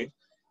ingredient,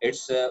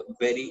 it's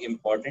very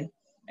important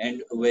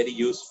and very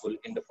useful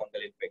in the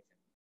fungal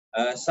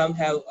infection. Some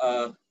have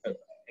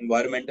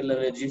environmental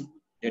allergies,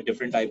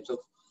 different types of,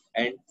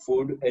 and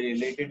food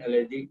related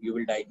allergy. You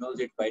will diagnose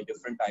it by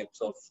different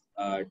types of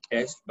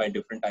tests, by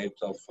different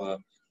types of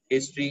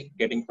history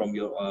getting from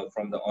your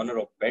from the owner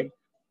of pet.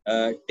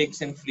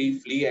 Ticks and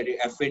FAD,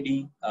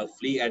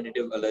 flea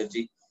additive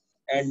allergy,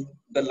 and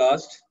the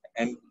last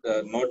and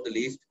not the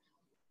least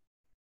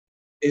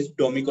is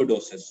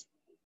domicodosis.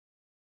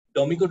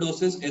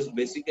 Domicodosis is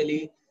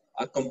basically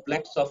a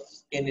complex of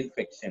skin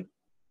infection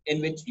in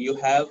which you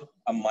have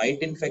a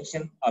mite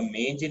infection, a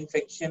mange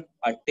infection,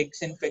 a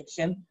ticks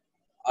infection,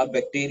 a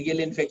bacterial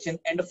infection,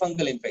 and a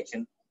fungal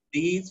infection.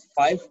 These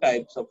five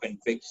types of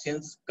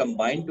infections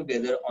combine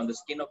together on the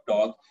skin of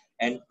dog,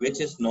 and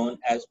which is known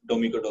as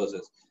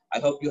domicodosis. I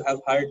hope you have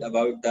heard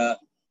about the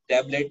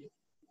tablet.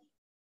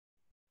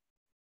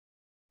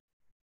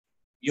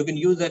 You can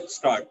use that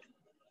start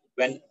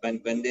when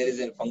there is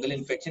a fungal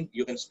infection.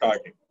 You can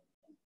start it.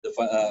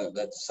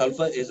 The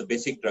sulfur is a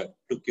basic drug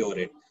to cure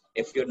it.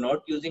 If you're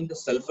not using the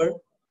sulfur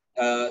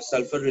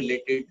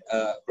related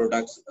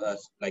products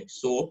like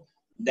soap,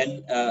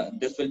 then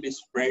this will be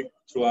spread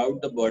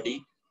throughout the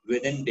body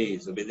within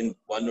days, within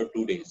 1 or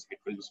 2 days. It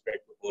will be spread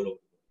all over.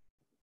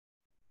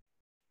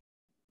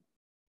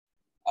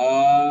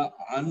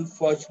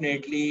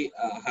 Unfortunately,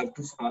 I have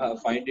to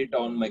find it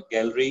on my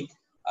gallery.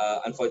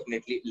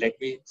 Unfortunately, let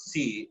me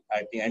see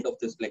at the end of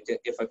this lecture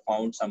if I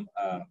found some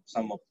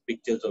of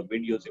pictures or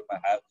videos. If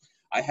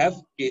I have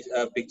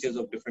pictures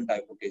of different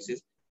type of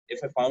cases. If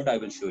I found, I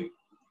will show you.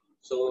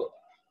 So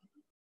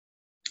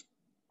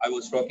I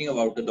was talking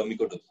about the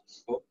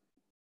domicodosis. So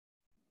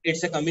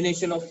it's a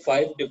combination of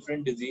 5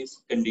 different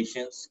disease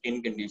conditions,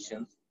 skin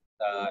conditions,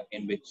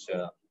 in which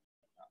the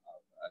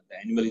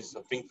animal is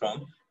suffering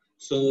from.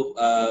 So,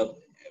 a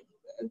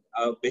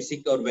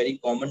basic or very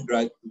common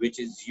drug which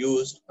is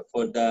used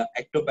for the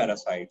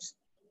ectoparasites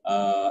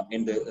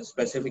in the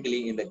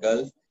specifically in the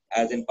Gulf,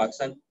 as in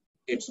Pakistan,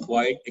 it's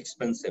quite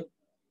expensive.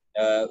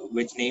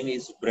 Which name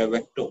is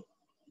Brevecto.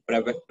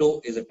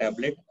 Brevecto is a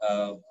tablet.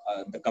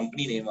 The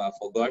company name I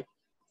forgot,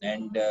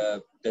 and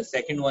the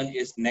second one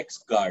is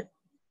NextGuard.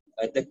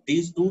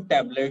 These two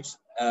tablets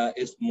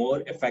is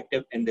more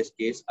effective in this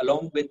case.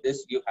 Along with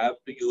this, you have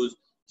to use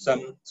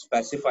some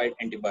specified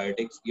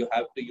antibiotics. You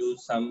have to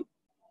use some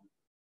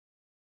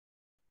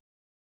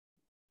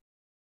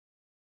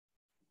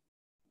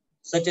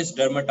such as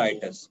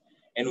dermatitis.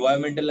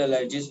 Environmental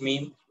allergies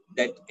mean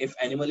that if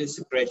animal is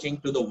scratching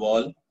to the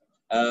wall,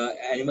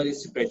 animal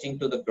is scratching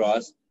to the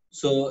grass,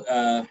 so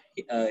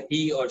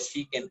he or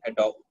she can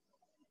adopt.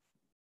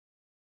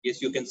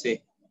 Yes, you can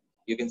say.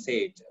 You can say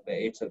it.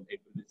 It will be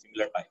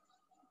similar type.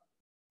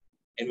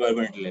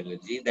 Environmental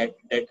allergy that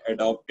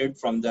adopted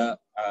from the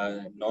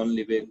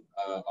non-living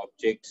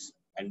objects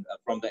and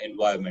from the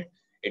environment.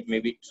 It may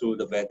be through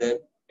the weather.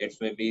 It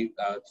may be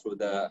through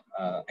the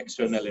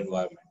external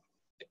environment,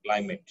 the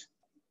climate.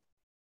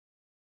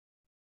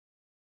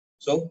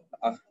 So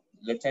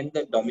let's end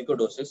the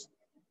domicodosis.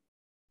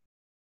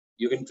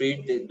 You can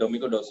treat the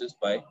domicodosis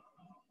by.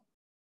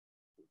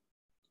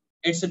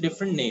 It's a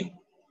different name.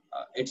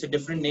 It's a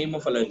different name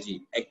of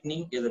allergy.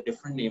 Acne is a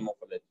different name of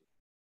allergy.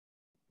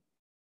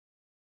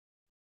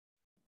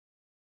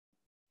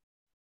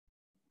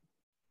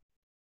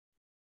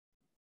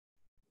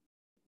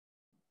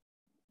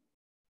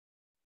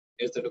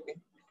 Is that okay?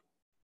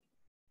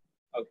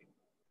 Okay.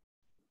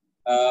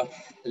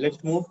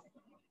 Let's move.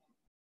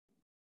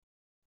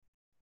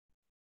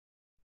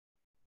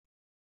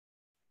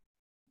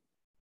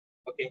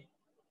 Okay.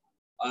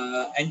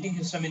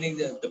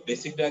 Antihistaminic, the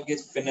basic drug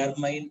is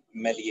phenarmine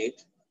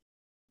maleate,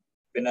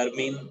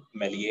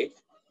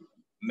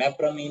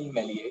 mepramine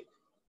maleate.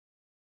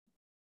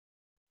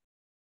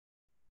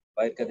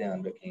 Wire का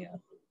ध्यान रखें यहाँ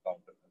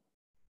counter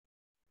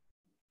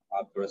का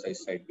आप थोड़ा सा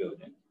इस side पे हो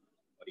जाएं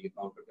और ये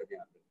काउंटर का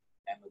ध्यान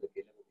रखें अहमद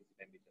अकेला को किसी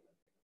टाइम भी चला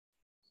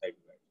साइड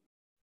पे बैठ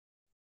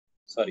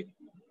sorry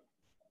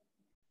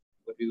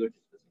what we were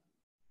discussing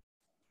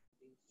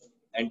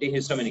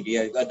antihistaminic.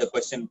 Yeah, I got the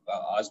question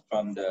asked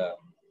from the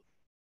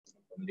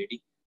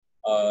lady.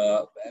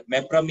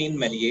 Mepramine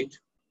maleate,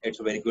 it's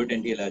a very good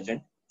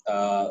anti-allergen.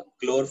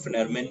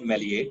 Chlorpheniramine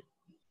maleate,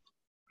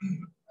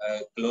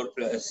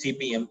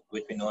 CPM,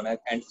 which we know as,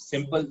 and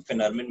simple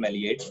pheniramine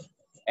maleate,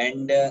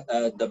 and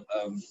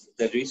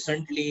the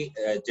recently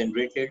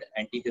generated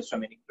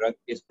antihistaminic drug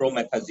is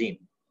promethazine.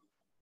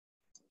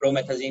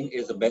 Promethazine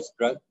is the best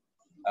drug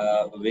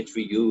which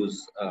we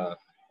use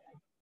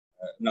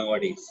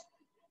nowadays.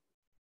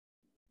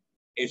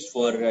 It's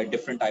for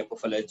different type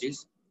of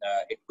allergies.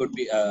 It could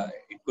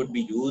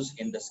be used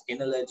in the skin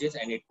allergies,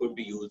 and it could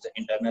be used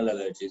internal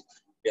allergies,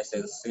 just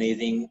as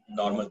sneezing,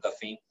 normal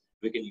coughing.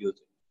 We can use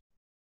it.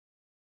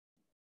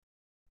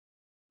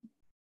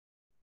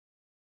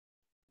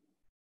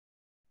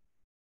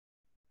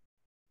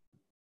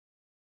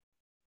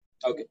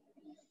 Okay,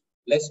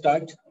 let's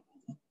start.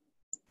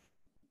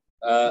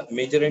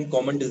 Major and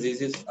common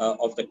diseases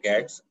of the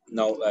cats.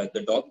 Now,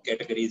 the dog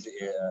category is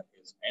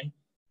end.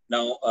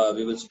 Now,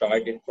 we will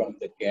start it from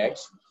the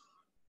cats.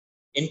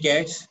 In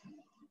cats,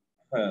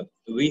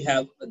 we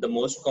have the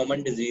most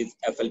common disease,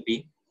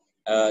 FLP.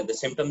 The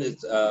symptom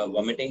is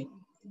vomiting,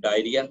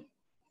 diarrhea.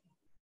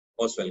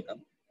 Most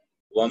welcome.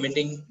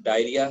 Vomiting,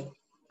 diarrhea,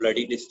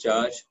 bloody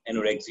discharge,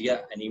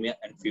 anorexia, anemia,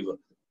 and fever.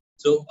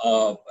 So,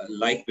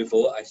 like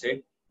before, I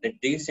said that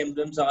these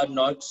symptoms are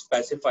not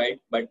specified,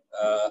 but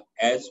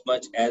as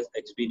much as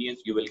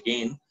experience you will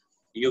gain,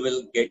 you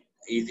will get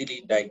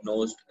easily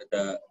diagnosed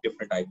the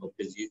different type of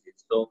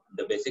diseases. So,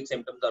 the basic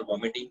symptoms are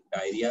vomiting,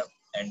 diarrhea,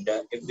 and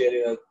if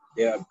there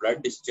are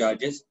blood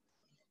discharges,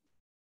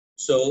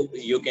 so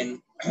you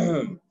can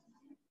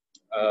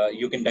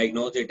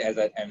diagnose it as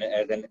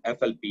an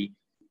FLP.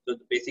 So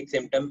the basic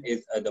symptom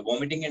is the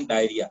vomiting and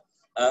diarrhea.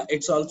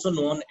 It's also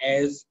known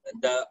as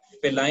the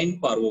feline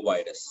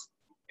parvovirus.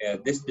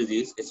 This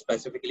disease is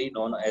specifically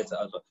known as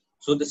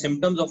so the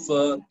symptoms of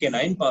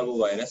canine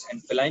parvovirus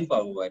and feline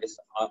parvovirus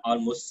are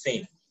almost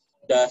same.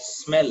 The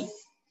smell,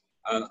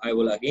 I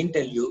will again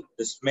tell you,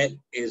 the smell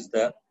is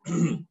the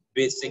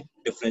basic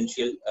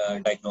differential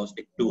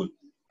diagnostic tool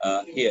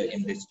here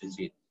in this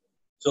disease.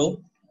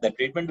 So the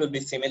treatment will be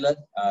similar,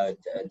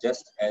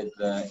 just as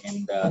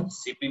in the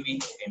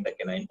CPV, in the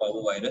canine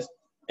parvovirus,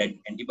 that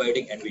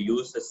antibiotic, and we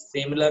use a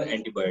similar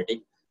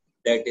antibiotic,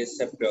 that is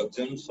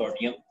ceftriaxone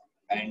sodium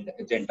and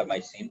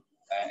gentamicin,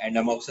 and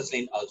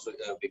amoxicillin also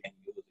we can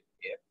use it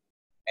here.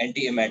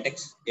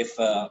 Antiemetics if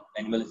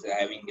animal is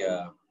having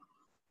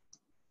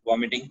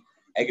vomiting.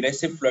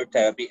 Aggressive flood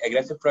therapy.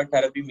 Aggressive flood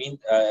therapy means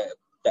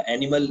the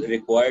animal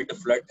required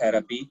flood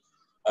therapy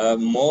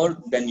more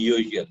than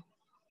usual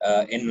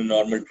in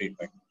normal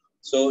treatment.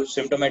 So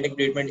symptomatic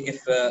treatment,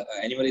 if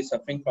animal is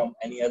suffering from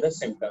any other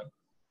symptom,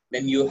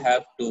 then you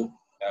have to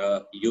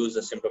use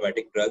the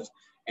symptomatic drugs.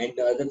 And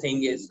the other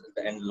thing is,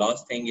 and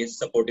last thing is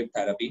supportive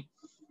therapy.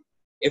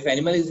 If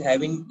animal is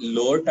having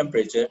lower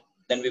temperature,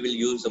 then we will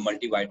use the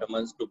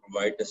multivitamins to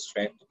provide the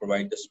strength, to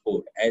provide the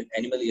support. As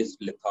animal is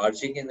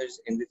lethargic in this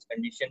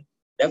condition,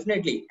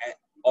 definitely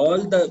all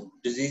the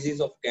diseases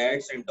of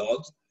cats and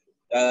dogs,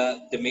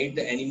 they made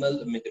the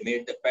animal, they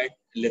made the pet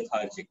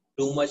lethargic,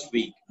 too much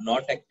weak,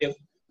 not active,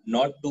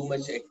 not too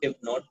much active,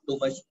 not too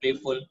much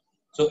playful.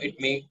 So it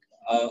make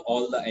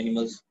all the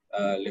animals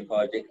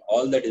lethargic,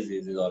 all the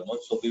diseases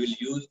almost. So we will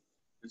use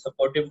the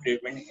supportive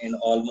treatment in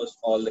almost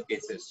all the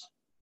cases.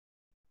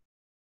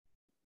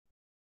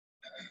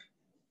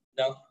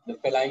 Now, the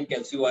feline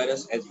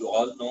calcivirus, as you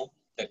all know,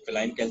 that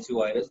feline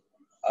calcivirus,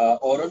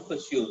 oral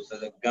tissues,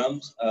 the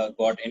gums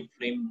got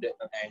inflamed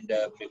and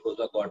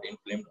mucosa got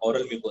inflamed,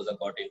 oral mucosa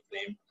got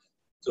inflamed.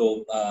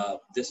 So,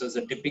 this is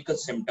a typical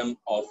symptom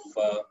of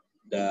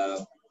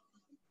the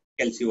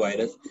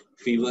calcivirus: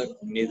 fever,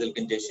 nasal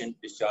congestion,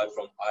 discharge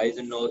from eyes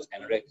and nose,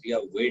 anorexia,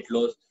 weight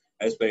loss,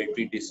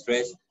 respiratory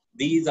distress.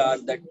 These are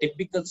the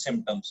typical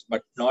symptoms,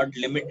 but not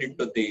limited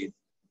to these.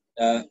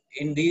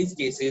 In these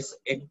cases,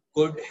 it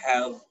could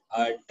have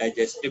a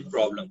digestive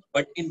problem,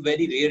 but in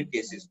very rare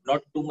cases,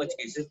 not too much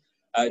cases,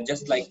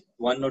 just like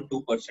 1 or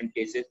 2%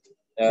 cases,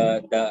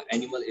 the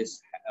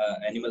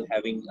animal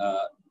having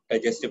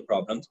digestive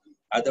problems.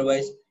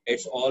 Otherwise,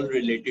 it's all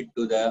related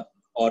to the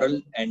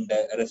oral and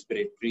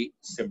respiratory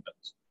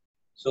symptoms.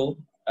 So,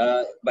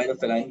 by the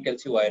feline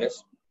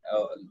calcivirus,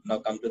 now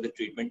come to the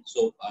treatment.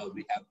 So,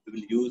 we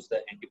will use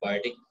the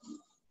antibiotic.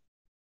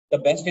 The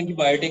best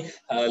antibiotic,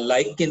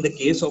 like in the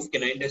case of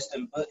canine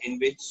distemper, in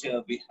which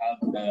we have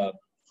the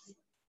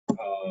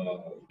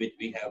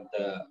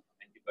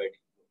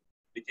antibiotic.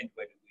 Which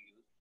antibiotic we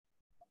use?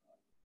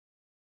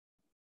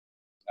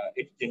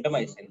 It's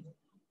gentamicin,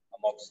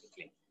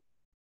 amoxicillin.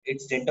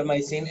 It's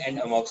gentamicin and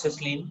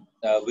amoxicillin,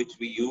 which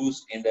we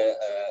use in the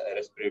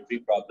respiratory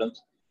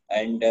problems.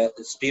 And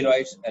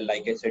steroids,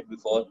 like I said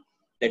before,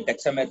 the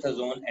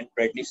dexamethasone and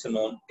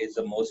prednisolone is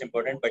the most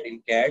important. But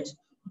in cats,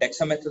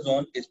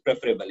 dexamethasone is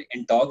preferable.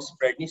 In dogs,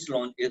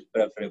 prednisolone is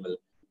preferable,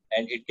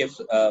 and it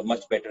gives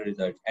much better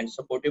results. And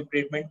supportive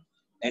treatment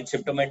and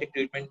symptomatic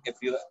treatment, if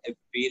you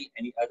feel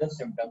any other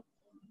symptom,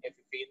 if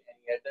you feel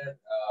any other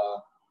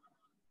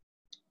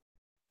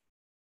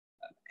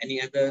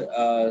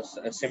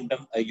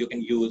symptom, you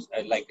can use if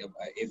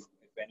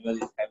animal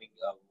is having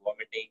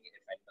vomiting,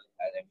 if animal is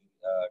having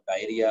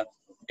diarrhea,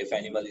 if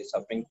animal is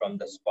suffering from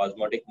the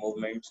spasmodic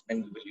movements,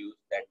 then we will use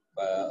that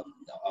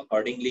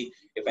accordingly.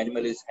 If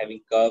animal is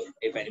having cough,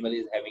 if animal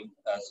is having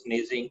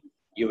sneezing,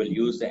 you will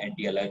use the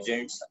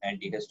anti-allergens,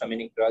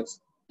 antihistaminic drugs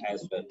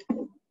as well.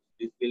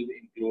 This will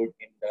include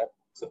in the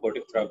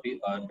supportive therapy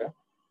or the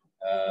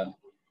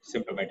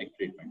symptomatic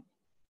treatment.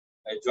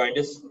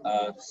 Jaundice,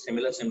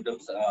 similar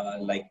symptoms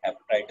like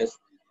hepatitis,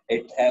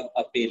 it have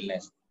a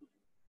paleness.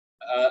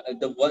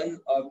 The one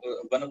of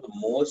the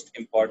most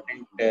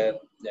important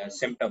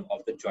symptom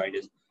of the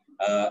jaundice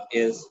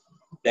is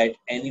that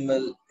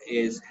animal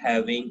is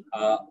having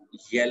a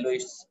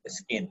yellowish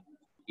skin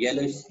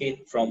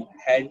from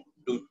head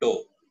to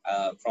toe,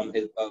 from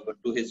his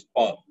to his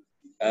paw.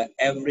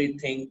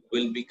 Everything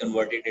will be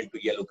converted into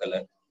yellow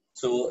color.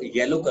 So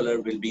yellow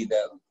color will be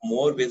the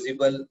more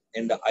visible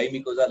in the eye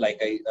mucosa, like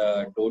I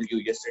told you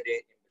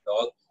yesterday in the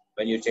dog.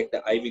 When you check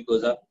the eye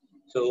mucosa,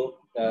 so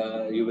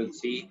you will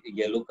see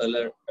yellow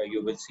color.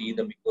 You will see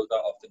the mucosa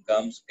of the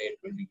gums. It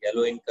will be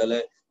yellow in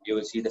color. You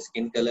will see the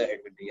skin color.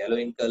 It will be yellow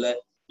in color.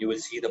 You will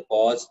see the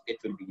paws. It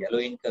will be yellow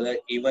in color.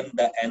 Even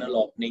the anal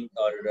opening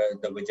or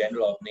the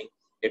vaginal opening,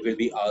 it will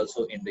be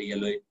also in the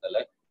yellow in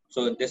color.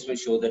 So this will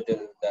show that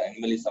the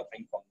animal is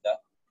suffering from the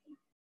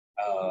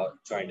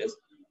jaundice.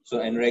 So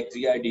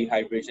anorexia,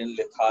 dehydration,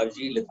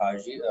 lethargy,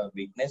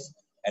 weakness,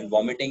 and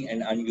vomiting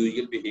and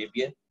unusual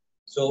behavior.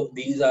 So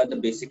these are the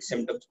basic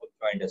symptoms of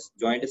jaundice.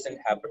 Jaundice and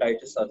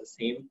hepatitis are the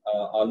same,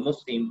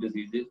 almost same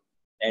diseases,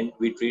 and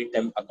we treat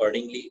them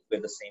accordingly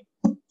with the same.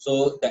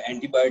 So the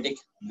antibiotic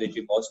which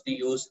we mostly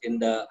use in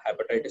the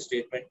hepatitis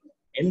treatment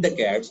in the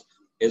cats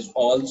is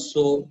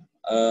also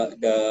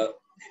the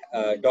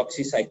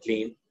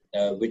doxycycline,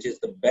 which is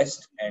the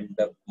best and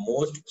the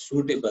most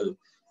suitable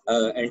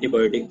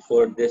antibiotic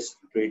for this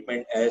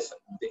treatment, as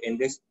in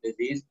this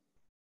disease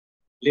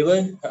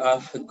liver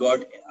got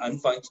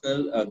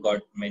unfunctional,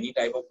 got many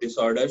type of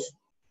disorders.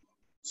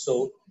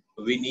 So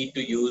we need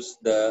to use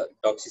the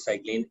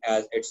doxycycline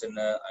as it's an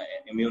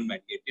immune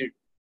mediated.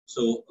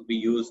 So we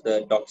use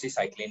the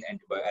doxycycline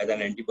as an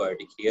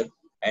antibiotic here.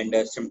 And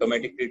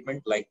symptomatic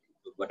treatment, like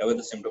whatever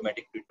the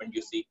symptomatic treatment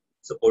you see,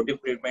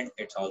 supportive treatment,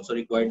 it's also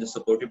required the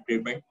supportive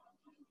treatment.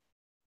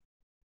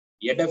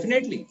 Yeah,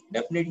 definitely,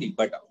 definitely.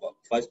 But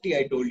firstly,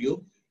 I told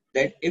you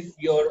that if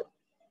your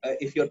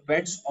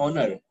pet's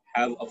owner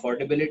have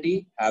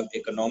affordability, have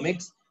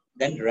economics,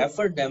 then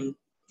refer them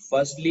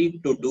firstly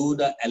to do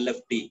the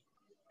LFT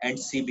and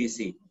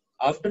CBC.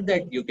 After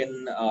that, you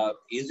can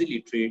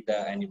easily treat the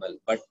animal.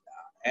 But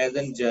as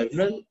in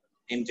general,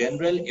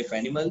 if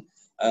animal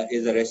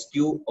is a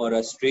rescue or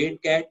a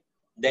strayed cat,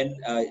 then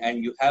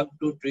and you have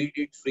to treat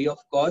it free of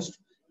cost,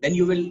 then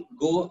you will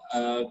go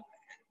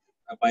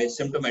by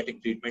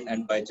symptomatic treatment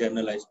and by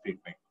generalized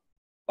treatment.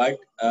 But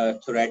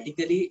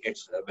theoretically,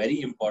 it's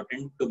very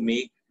important to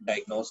make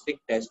diagnostic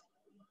tests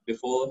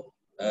before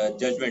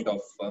judgment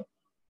of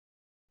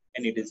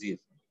any disease.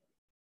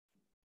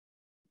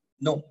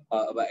 No,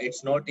 but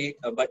it's not a,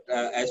 but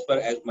as per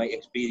as my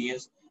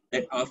experience,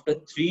 that after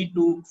 3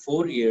 to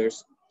 4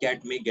 years,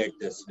 cat may get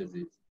this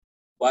disease.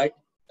 But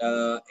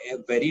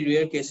very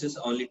rare cases,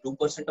 only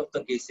 2% of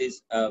the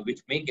cases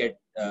which may get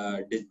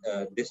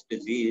this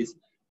disease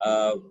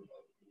uh,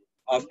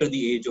 after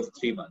the age of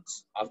 3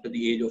 months. After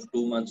the age of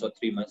 2 months or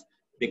 3 months,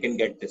 they can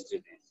get this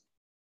disease.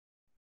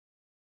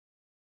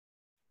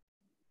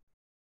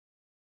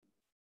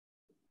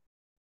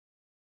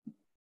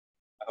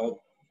 I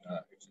hope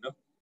it's enough.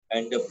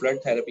 And the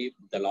flood therapy,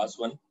 the last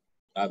one,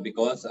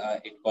 because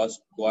it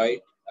caused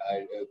quite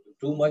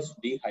too much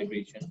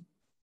dehydration.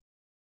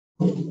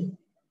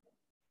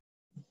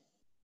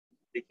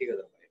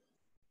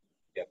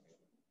 Yeah,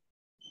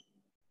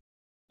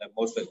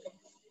 most welcome.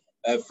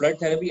 Flood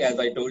therapy, as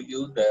I told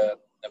you, the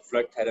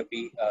flood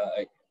therapy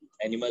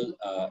animal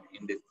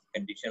in this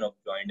condition of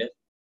jaundice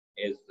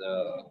is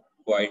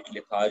quite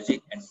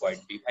lethargic and quite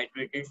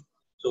dehydrated.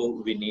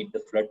 So we need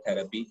the flood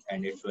therapy,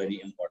 and it's very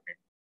important.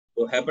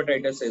 So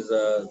hepatitis is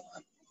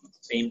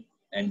same,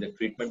 and the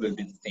treatment will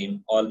be the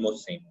same,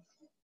 almost same.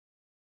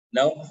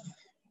 Now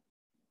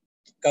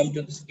come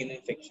to the skin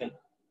infection.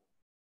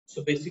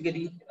 So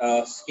basically,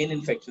 skin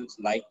infections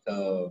like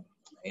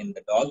in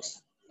the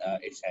dogs,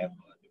 it's have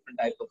different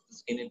type of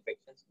skin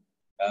infections,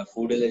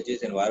 food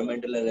allergies,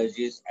 environmental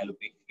allergies,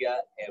 alopecia,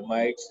 hair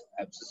mites,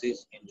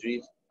 abscesses,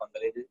 injuries,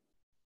 fungal allergies.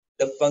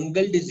 The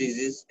fungal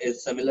diseases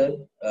is similar,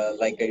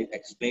 like I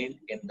explained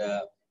in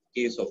the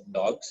case of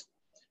dogs,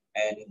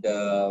 and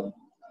the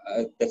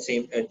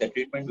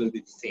treatment will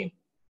be the same.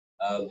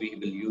 We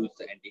will use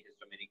the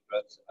antihistaminic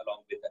drugs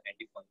along with the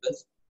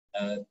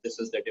antifungals. This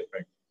is the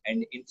different.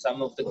 And in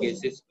some of the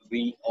cases,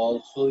 we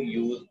also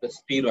use the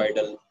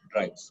steroidal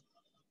drugs.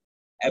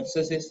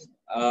 Abscesses,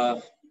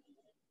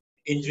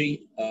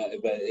 injury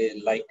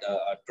like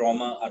a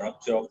trauma, a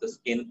rupture of the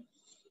skin,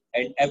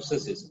 and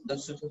abscesses.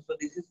 So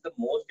this is the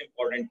most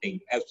important thing,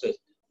 abscess.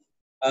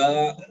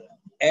 Uh,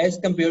 as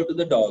compared to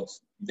the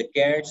dogs, the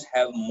cats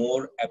have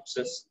more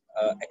abscess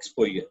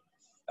exposure.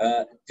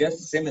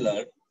 Just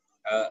similar,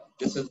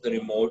 this is the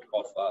remote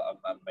of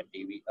my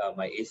TV,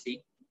 my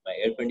AC, my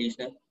air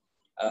conditioner.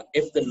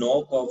 If the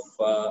knob of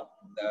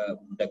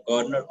the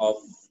corner of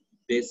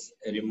this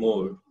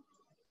remote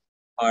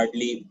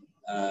hardly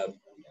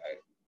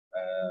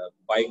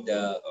bite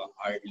the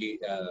hardly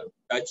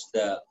touch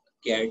the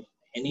cat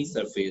any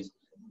surface,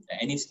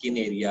 any skin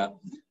area,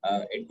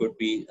 it could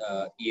be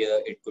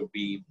ear, it could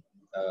be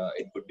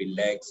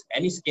legs,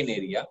 any skin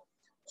area.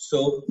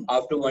 So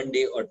after 1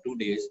 day or 2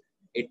 days,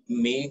 it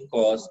may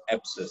cause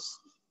abscess,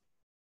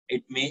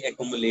 it may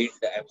accumulate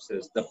the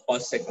abscess, the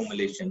pus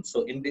accumulation.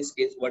 So in this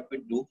case, what we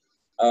do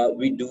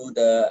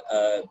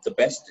the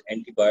best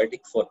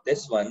antibiotic for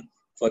this one,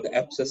 for the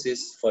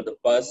abscesses, for the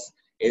pus,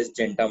 is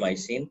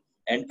gentamicin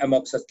and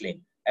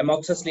amoxicillin.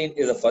 Amoxicillin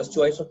is the first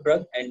choice of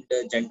drug, and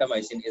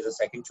gentamicin is the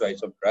second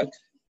choice of drug.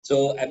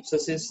 So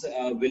abscesses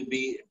will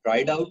be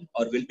dried out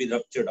or will be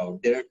ruptured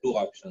out. There are two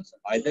options: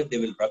 either they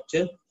will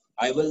rupture,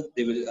 either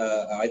they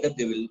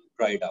will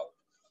dry it out.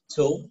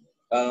 So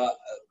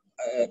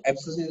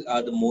abscesses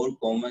are the more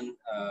common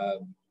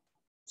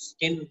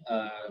skin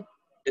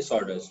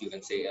disorders, you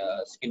can say,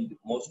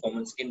 most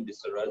common skin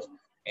disorders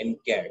in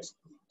cats.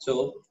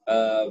 So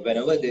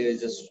whenever there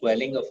is a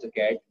swelling of the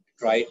cat,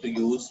 try to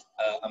use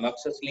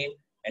amoxicillin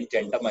and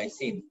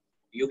gentamicin.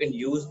 You can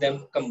use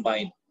them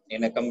combined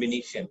in a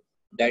combination,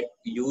 that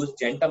use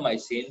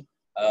gentamicin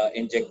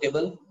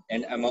injectable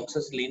and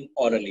amoxicillin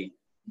orally.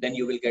 Then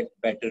you will get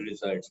better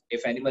results.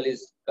 If animal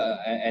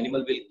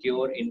will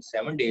cure in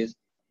 7 days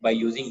by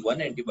using one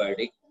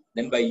antibiotic,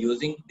 then by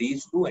using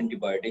these two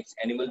antibiotics,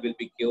 animal will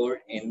be cured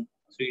in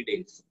 3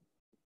 days.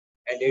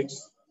 And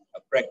it's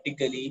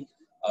practically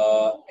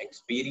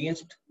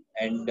experienced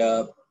and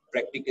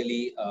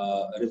practically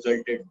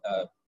resulted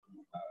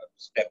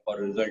step or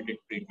resulted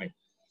treatment.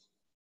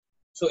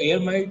 So air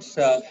mites,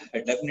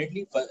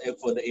 definitely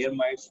for the air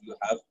mites, you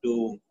have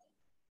to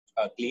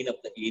clean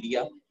up the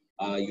area.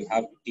 You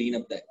have to clean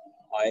up the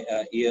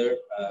air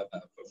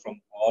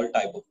from all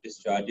type of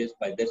discharges.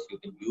 By this, you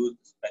can use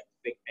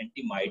specific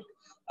anti-mite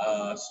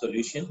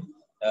solution.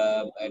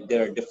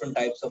 There are different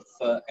types of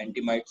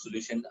anti-mite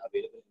solution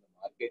available in the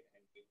market,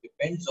 and it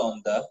depends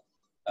on the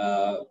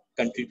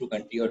country to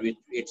country, or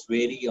it's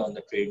vary on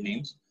the trade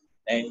names.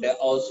 And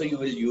also you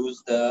will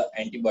use the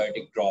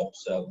antibiotic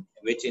drops,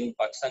 which in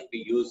Pakistan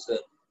we use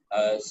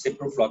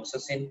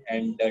ciprofloxacin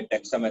and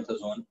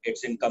dexamethasone.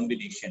 It's in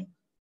combination.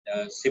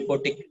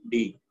 Cipotic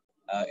D,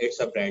 it's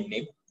a brand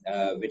name,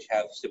 which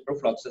have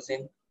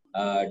ciprofloxacin,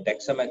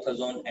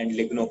 dexamethasone, and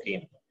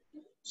lignocaine.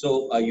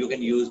 So you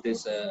can use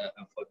this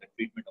for the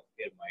treatment of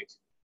hair mites.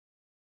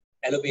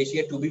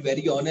 Alopecia, to be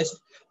very honest,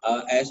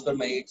 as per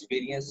my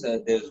experience,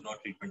 there is no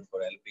treatment for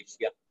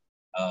alopecia.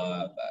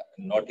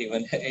 Not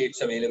even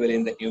it's available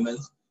in the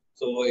humans,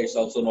 so it's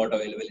also not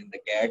available in the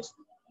cats.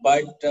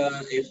 But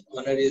if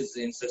owner is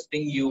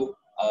insisting you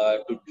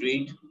to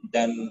treat,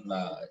 then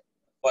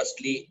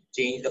firstly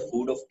change the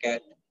food of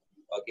cat.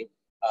 Okay.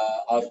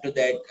 After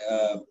that,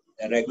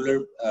 a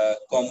regular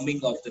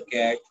combing of the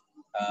cat.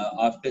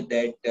 After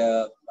that,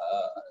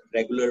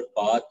 regular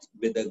bath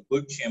with a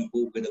good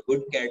shampoo, with a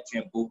good cat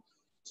shampoo.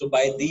 So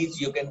by these,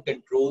 you can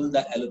control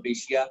the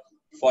alopecia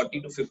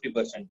 40 to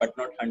 50%, but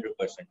not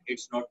 100%.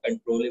 It's not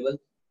controllable.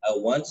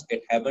 Once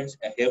it happens,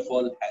 a hair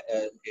fall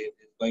is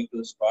going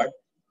to start,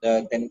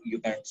 then you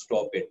can't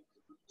stop it.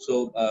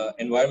 So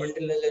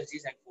environmental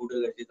allergies and food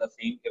allergies are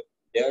same. If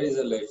there is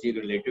allergy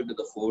related to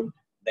the food,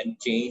 then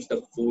change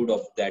the food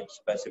of that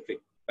specific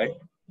pet.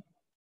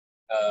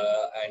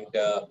 And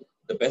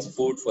the best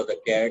food for the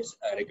cats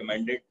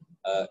recommended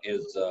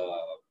is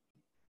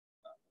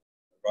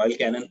Royal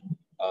Canin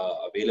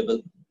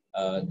available.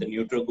 The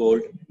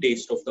NutriGold,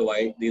 Taste of the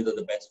Wild, these are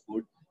the best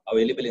food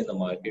available in the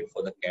market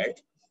for the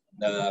cat.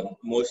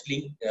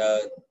 Mostly,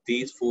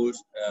 these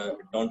foods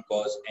don't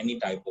cause any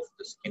type of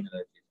the skin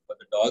allergy. For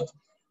the dogs,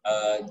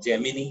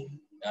 Gemini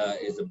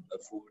is a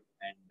food,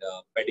 and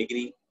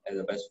Pedigree is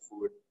the best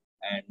food,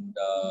 and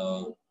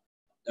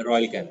the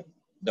Royal Canin,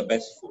 the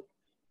best food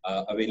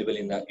available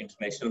in the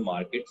international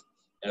markets.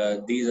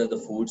 These are the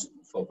foods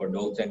for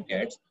dogs and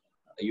cats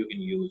you can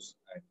use,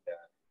 and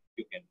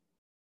you can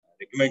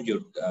recommend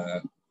your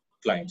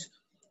clients,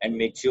 and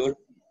make sure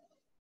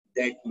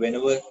that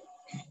whenever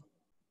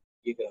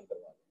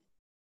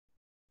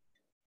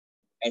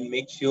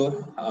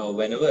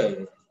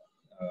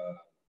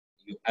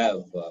you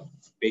have a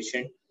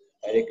patient,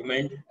 I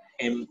recommend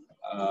him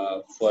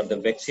for the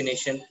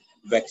vaccination.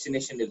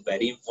 Vaccination is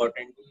very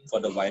important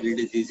for the viral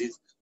diseases,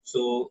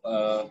 so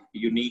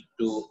you need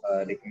to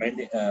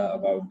recommend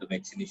about the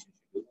vaccination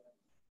schedule.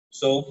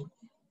 So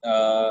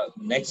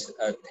next,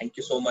 thank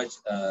you so much,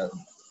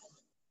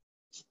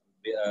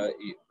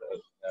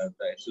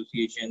 the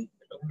association,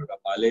 Dr.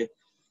 Khalid,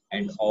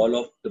 and all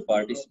of the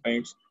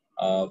participants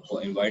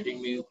for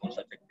inviting me for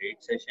such a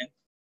great session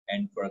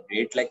and for a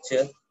great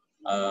lecture.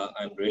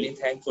 I'm really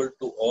thankful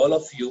to all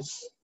of you.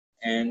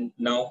 And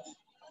now,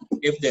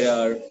 if there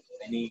are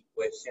any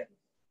questions,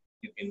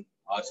 you can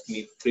ask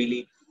me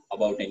freely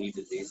about any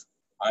disease.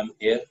 I'm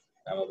here,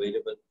 I'm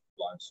available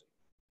to answer.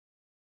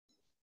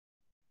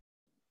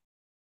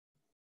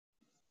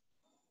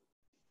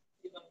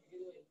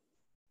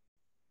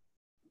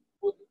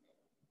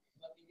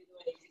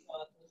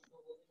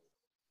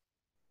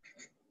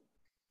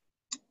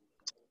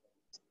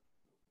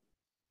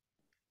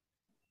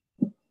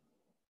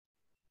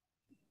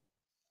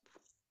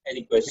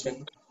 Any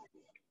question?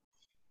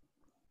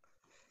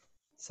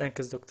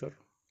 Thanks, doctor.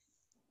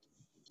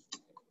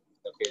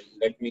 Okay,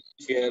 let me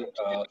share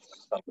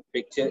some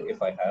picture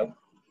if I have.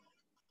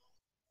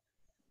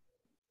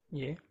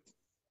 Yeah.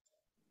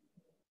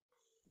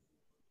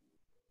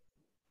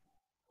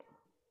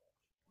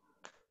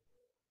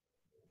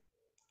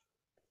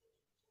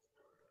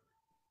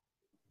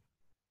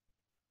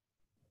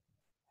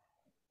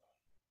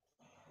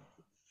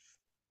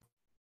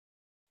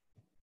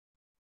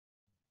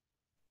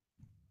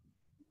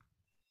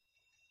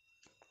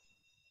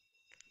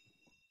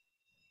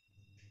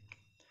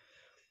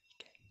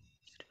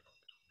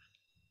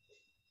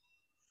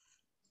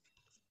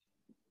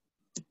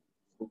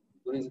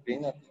 पूरी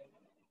screen है?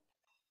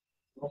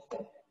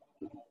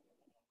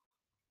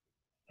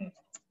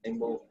 नहीं,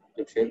 वो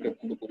जब share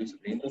करते हैं तो पूरी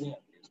screen तो नहीं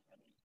आती है।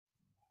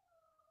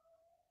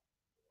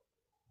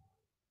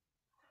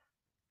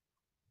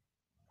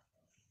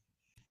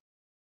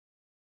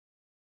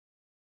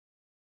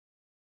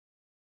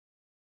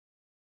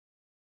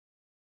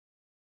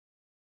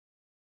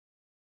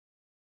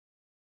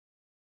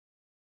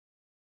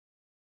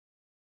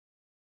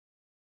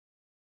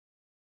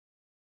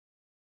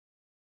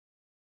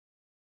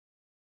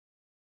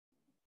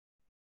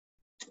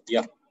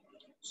 Yeah.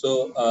 So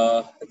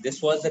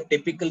this was a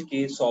typical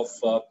case of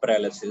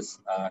paralysis.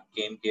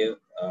 Came here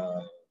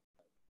to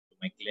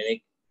my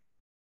clinic.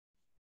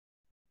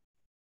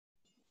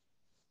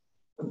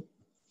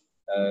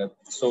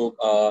 So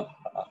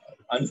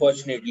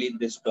unfortunately,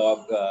 this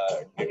dog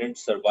didn't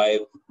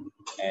survive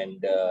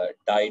and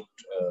died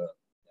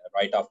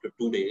right after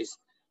 2 days,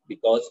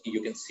 because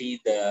you can see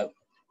the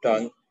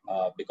tongue,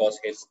 because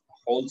his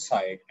whole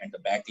side and the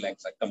back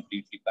legs are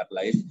completely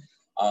paralyzed.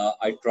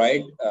 I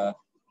tried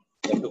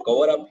to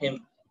cover up him,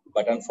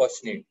 but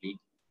unfortunately,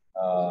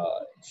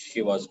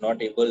 she was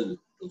not able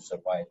to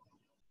survive.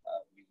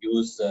 We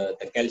use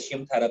the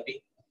calcium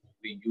therapy,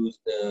 we use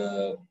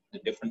the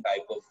different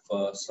type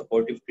of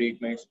supportive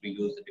treatments. We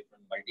use the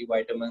different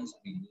multivitamins.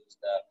 We use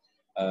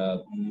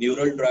the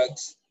neural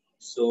drugs.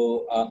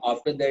 So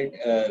after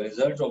that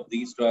result of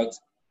these drugs,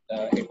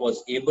 it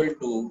was able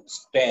to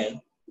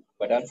stand,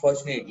 but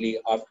unfortunately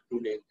after 2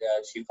 days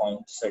she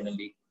found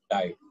suddenly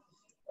died.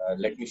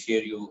 Let me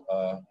share you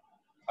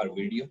her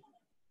video.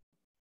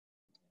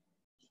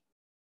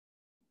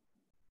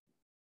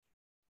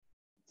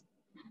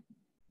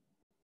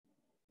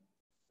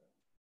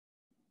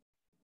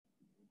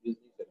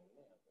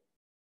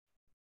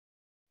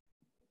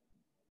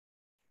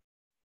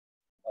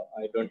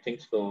 I don't think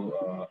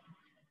so.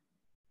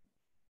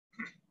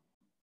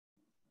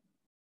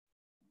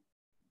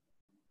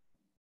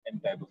 Any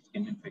type of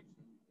skin infection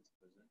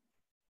is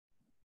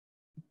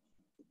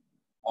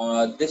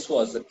present. This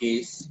was the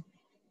case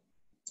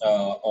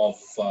of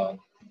a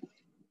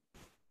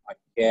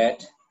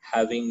cat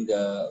having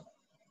a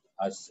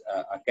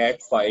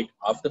cat fight.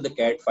 After the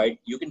cat fight,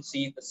 you can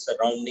see the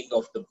surrounding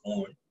of the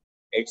wound.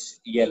 It's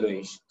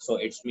yellowish, so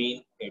it's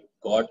mean it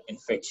got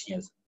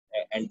infections,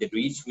 and they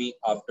reached me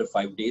after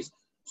 5 days.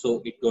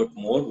 So it got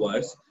more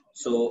worse.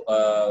 So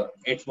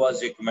it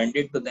was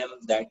recommended to them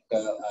that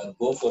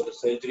go for the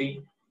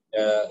surgery.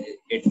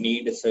 It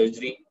need a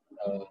surgery,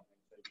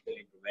 surgical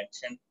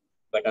intervention,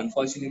 but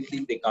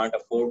unfortunately they can't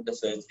afford the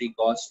surgery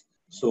cost.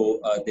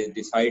 So they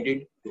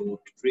decided to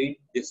treat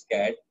this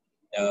cat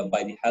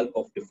by the help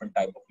of different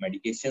type of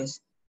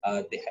medications.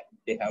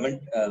 They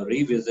haven't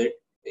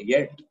revisit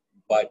yet,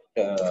 but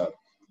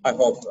I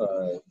hope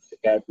the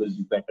cat will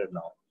be better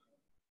now.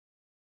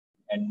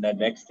 And the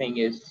next thing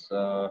is,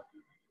 let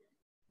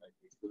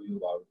me show you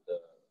about the.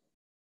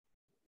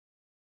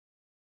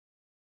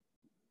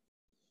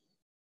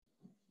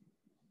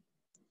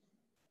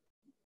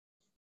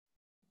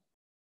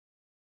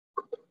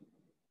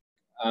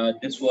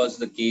 This was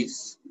the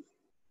case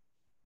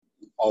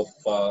of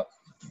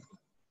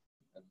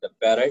the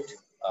parrot,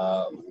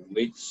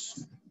 which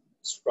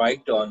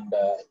struck on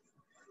the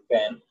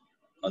fan,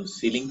 on the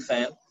ceiling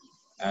fan,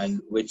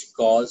 and which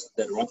caused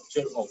the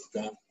rupture of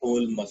the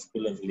whole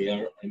muscular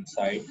layer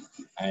inside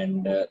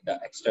and the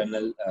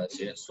external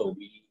layer. So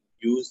we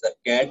use the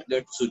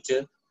catgut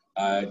suture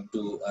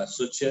to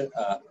suture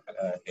our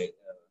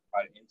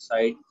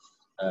inside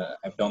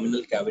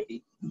abdominal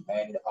cavity,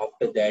 and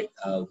after that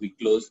we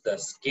close the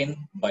skin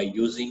by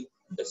using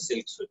the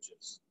silk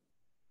sutures.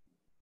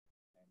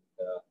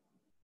 And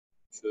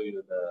show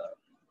you the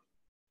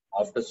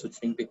after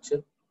suturing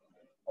picture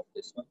of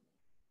this one.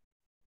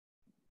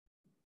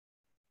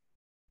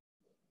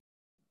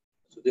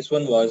 So this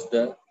one was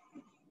the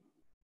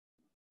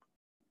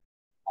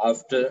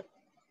after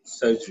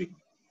surgery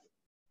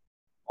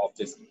of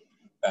this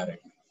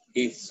parrot.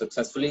 He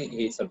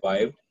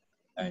survived,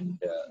 and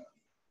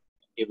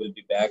he will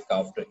be back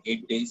after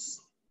 8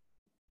 days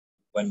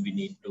when we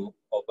need to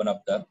open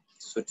up the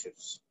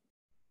sutures.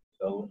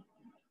 So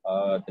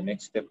the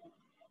next step.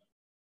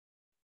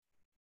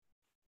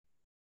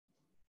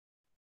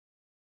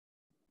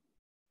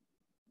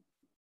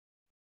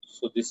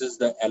 So this is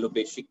the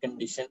alopecia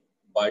condition,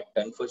 but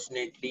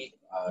unfortunately,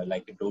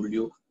 like I told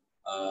you,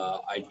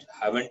 I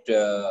haven't.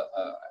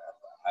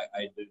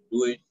 I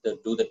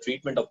do the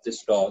treatment of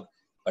this dog,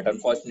 but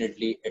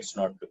unfortunately, it's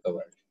not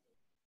recovered.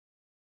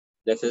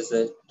 This is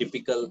a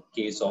typical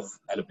case of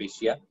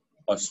alopecia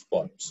or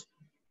spots.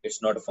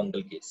 It's not a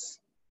fungal case.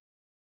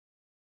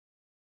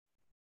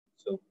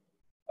 So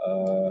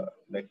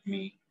let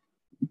me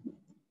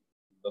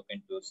look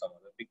into some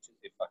other pictures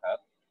if I have.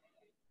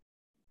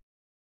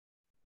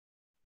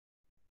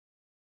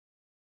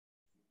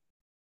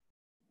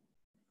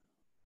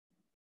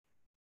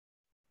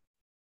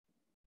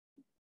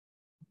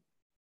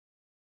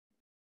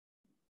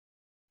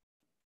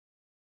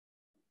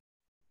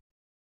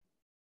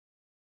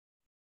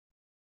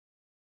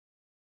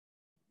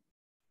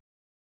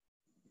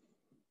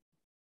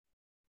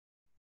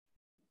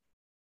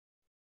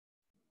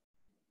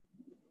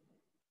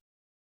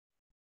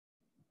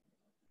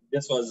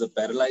 This was a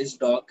paralyzed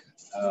dog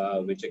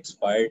which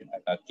expired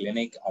at our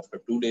clinic after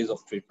 2 days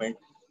of treatment.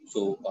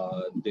 So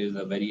there's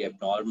a very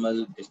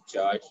abnormal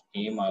discharge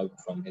came out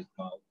from his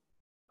mouth,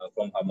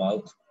 from her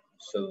mouth.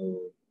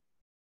 So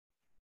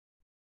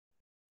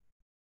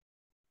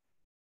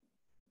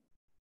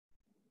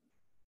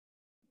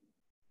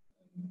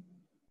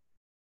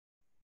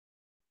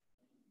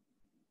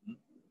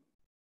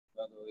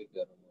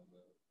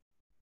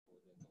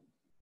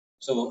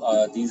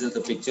so these are the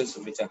pictures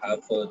which I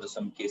have for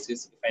some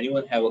cases. If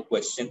anyone have a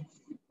question,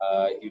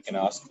 you can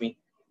ask me.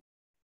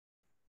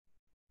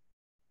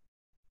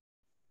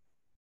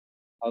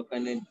 How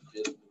can it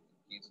deal with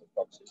the case of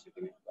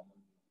toxicity with common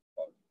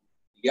cause?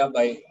 Yeah,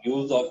 by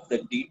use of the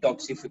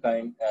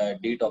detoxifying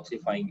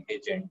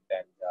agent,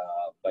 and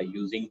by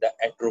using the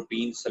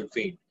atropine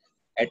sulfate.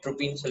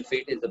 Atropine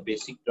sulfate is a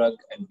basic drug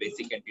and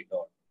basic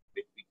antidote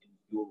which we can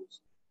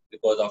use,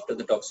 because after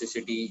the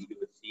toxicity you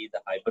will see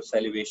the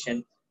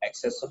hypersalivation,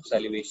 excess of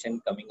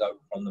salivation coming out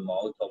from the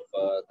mouth of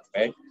the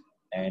pet,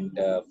 and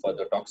for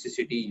the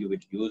toxicity you will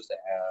use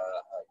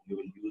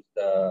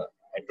the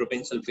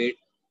atropine sulfate.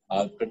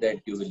 After that,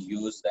 you will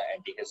use the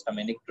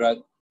antihistaminic drug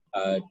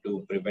to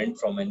prevent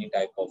from any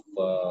type of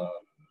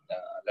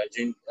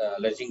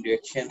allergic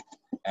reaction,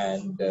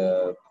 and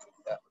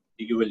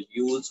you will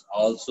use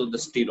also the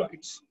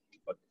steroids.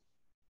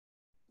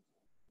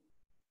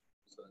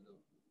 So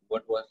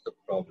what was the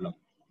problem?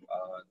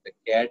 The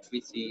cat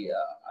we see,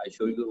 I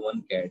show you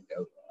one cat.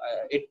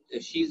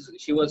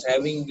 She was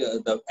having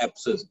the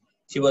abscess.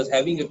 She was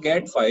having a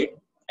cat fight,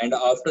 and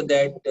after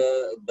that,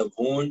 the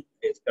wound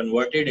is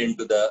converted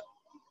into the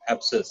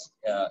abscess,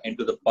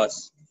 into the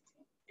pus.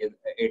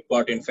 It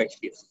got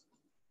infectious.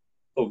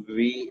 So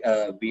we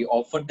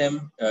offer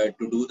them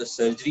to do the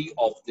surgery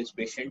of this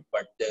patient,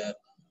 but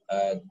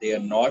they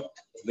are not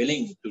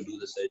willing to do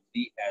the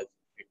surgery as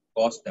it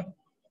costs them.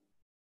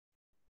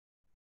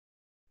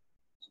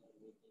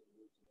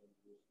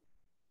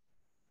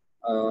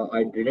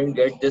 I didn't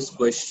get this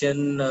question.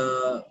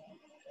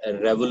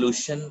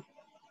 Revolution.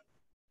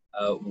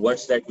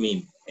 What's that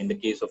mean in the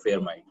case of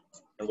air mite?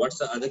 And what's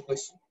the other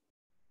question?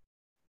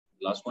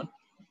 Last one.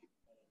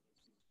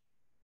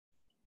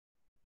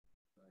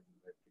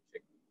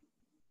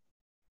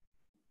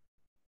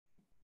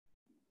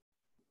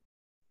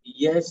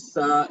 Yes,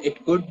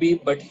 it could be,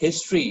 but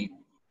history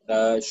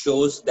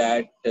shows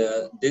that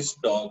this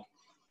dog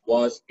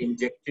was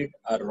injected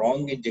a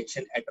wrong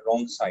injection at a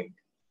wrong site.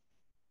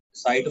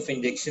 Site of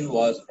injection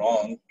was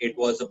wrong. It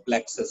was a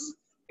plexus.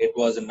 It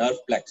was a nerve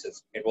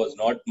plexus. It was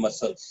not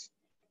muscles.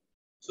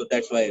 So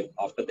that's why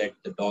after that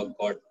the dog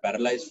got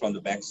paralyzed from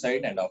the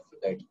backside, and after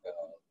that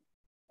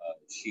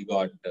she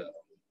got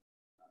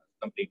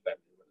complete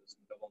paralysis.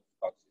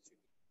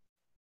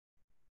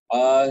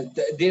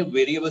 They're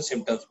variable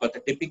symptoms, but the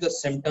typical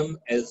symptom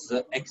is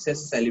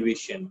excess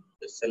salivation.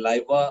 The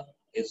saliva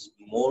is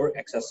more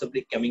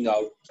excessively coming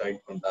outside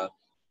from the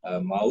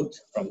mouth,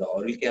 from the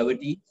oral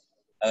cavity.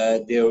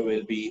 There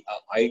will be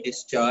a eye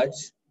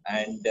discharge,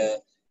 and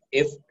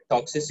if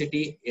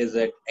toxicity is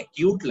at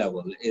acute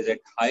level, is at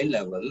high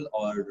level,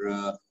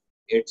 or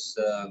it's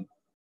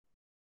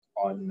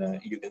on,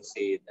 you can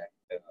say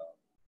that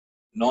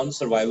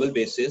non-survival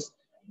basis,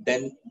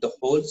 then the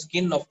whole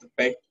skin of the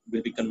pet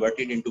will be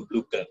converted into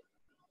blue color.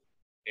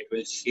 It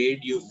will shade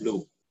you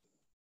blue,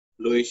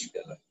 bluish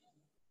color.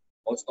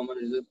 Most common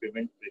reason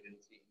prevent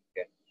pregnancy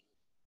in cat.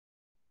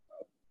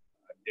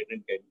 I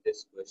didn't get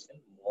this question.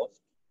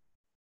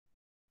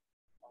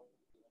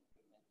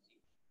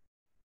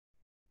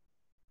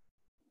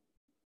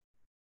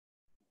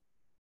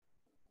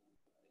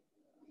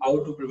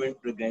 How to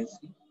prevent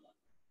pregnancy?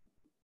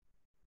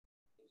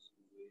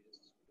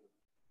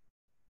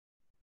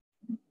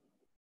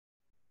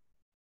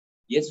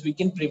 Yes, we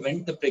can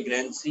prevent the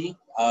pregnancy.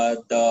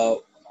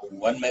 The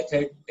one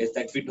method is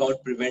that we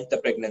don't prevent the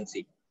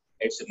pregnancy.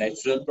 It's a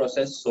natural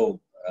process, so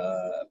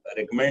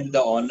recommend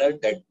the owner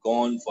that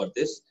go on for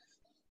this.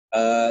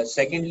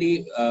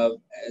 Secondly,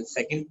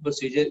 second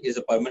procedure is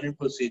a permanent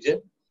procedure,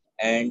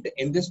 and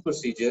in this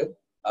procedure,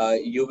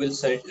 you will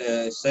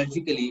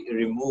surgically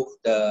remove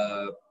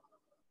the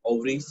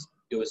ovaries.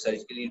 You will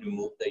surgically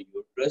remove the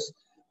uterus,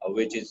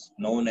 which is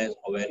known as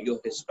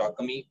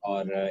ovariohysterectomy,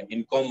 or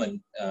in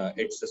common,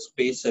 it's a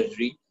space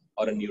surgery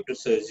or a neuter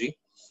surgery.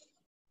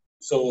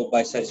 So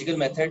by surgical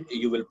method,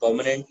 you will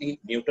permanently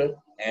neuter,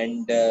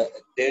 and there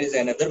is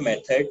another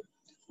method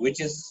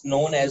which is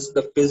known as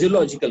the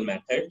physiological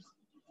method.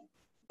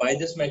 By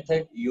this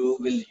method, you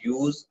will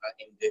use an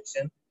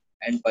injection,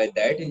 and by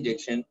that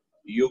injection,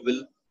 you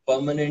will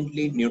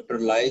permanently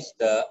neutralize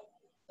the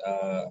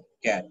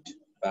cat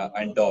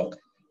and dog.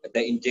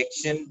 The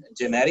injection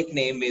generic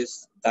name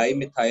is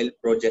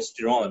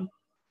dimethylprogesterone,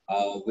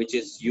 which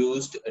is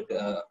used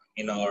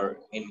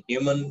in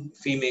human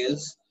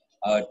females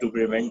to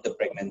prevent the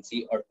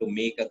pregnancy or to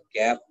make a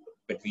gap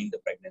between the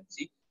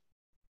pregnancy.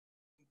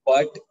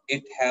 But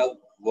it have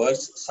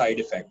worse side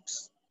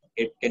effects.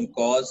 It can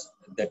cause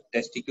the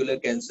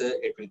testicular cancer.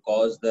 It will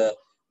cause the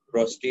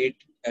prostate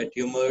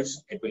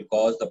tumors. It will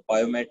cause the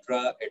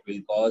pyometra. It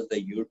will cause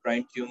the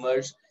uterine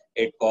tumors.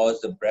 It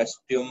causes the breast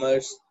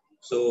tumors.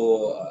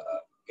 So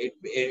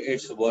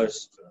it's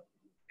worse.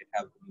 It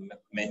have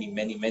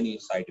many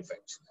side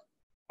effects.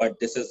 But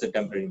this is the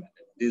temporary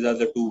method. These are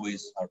the two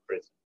ways are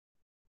present.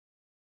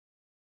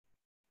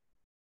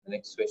 The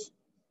next question.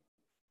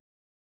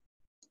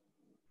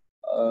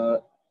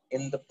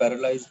 In the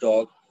paralyzed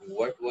dog,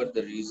 what were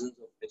the reasons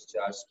of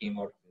discharge came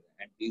out,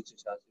 and these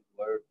discharges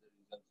were the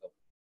reasons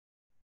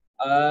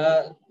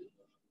of?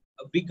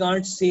 We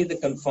can't say the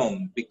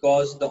confirm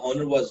because the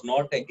owner was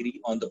not agree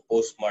on the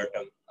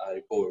post-mortem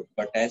report.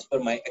 But as per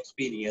my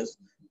experience,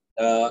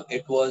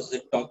 it was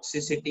the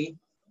toxicity.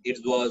 It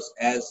was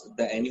as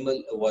the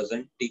animal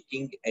wasn't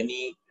taking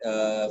any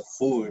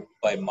food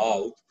by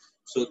mouth,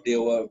 so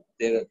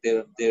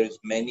there's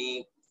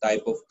many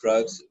type of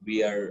drugs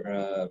we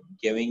are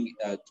giving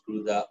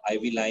through the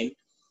IV line.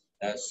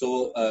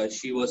 So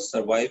she was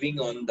surviving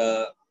on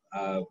the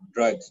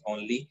drugs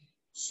only.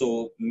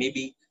 So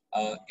maybe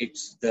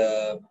it's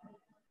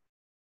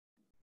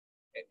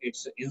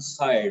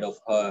inside of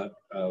her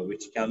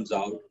which comes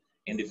out.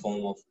 in the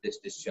form of this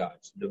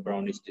discharge, the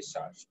brownish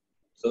discharge.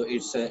 So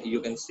it's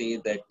you can say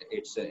that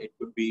it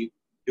could be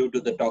due to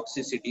the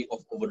toxicity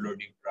of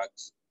overloading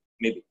drugs.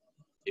 Maybe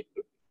it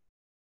could.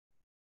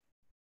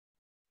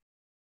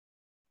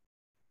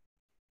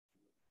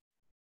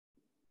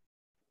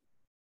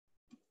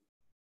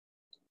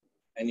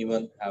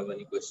 Anyone have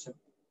any question?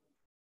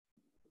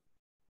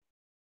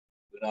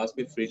 You can ask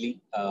me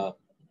freely.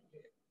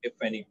 If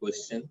any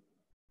question,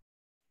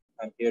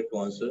 I'm here to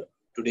answer.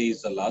 Today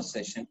is the last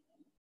session.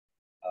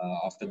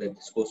 After that,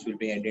 this course will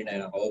be ended,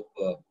 and I hope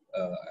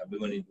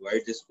everyone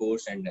enjoyed this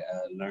course and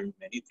learned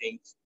many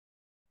things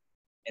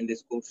in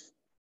this course.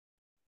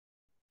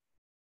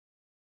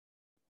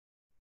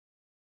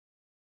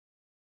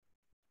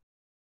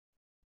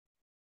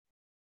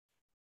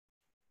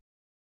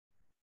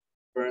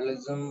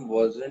 Parallelism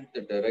wasn't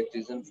the direct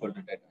reason for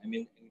the death. I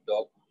mean, in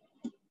dog.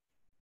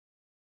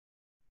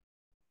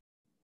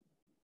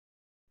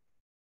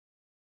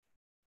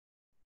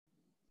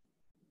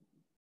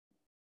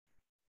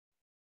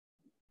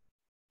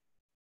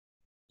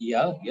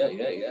 Yeah.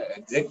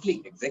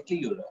 Exactly.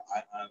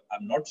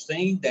 I'm not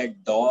saying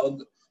that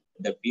dog,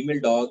 the female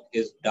dog,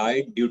 is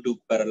died due to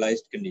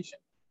paralyzed condition.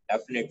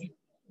 Definitely,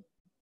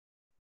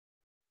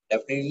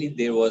 definitely,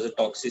 there was a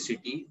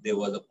toxicity. There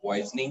was a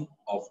poisoning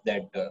of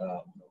that.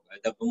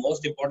 The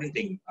most important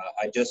thing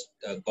I just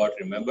got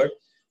remembered.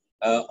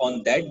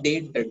 On that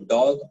date, the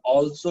dog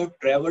also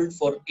traveled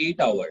for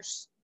 8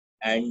 hours,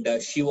 and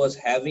she was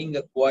having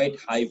a quite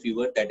high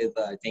fever. That is,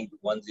 I think,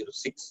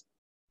 106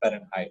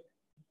 Fahrenheit.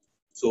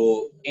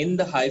 So in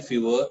the high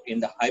fever,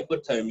 in the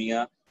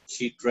hypothermia,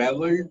 she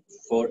traveled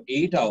for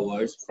 8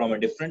 hours from a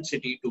different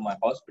city to my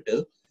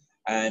hospital.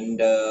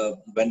 And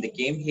when they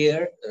came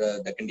here,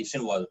 the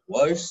condition was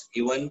worse.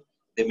 Even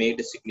they made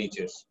the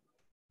signatures.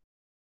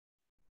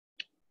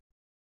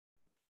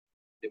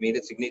 They made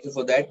a signature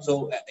for that.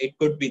 So it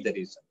could be the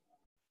reason.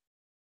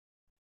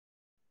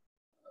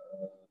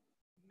 Uh,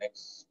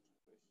 Next.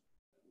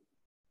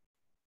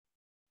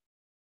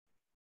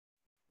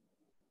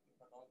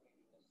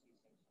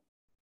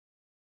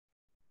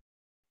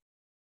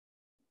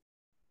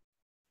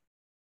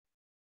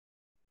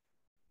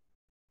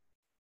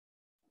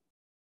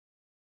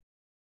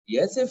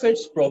 Yes, if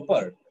it's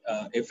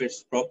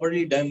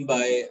properly done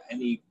by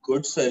any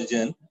good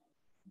surgeon,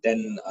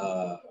 then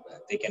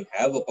they can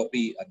have a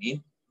puppy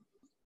again.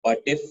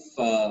 But if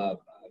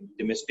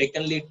they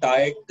mistakenly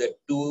tied the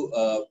two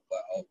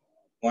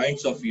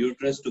points of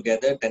uterus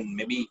together, then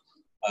maybe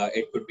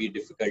it could be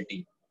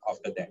difficulty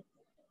after that.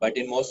 But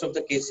in most of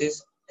the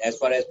cases, as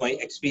far as my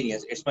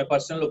experience, it's my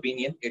personal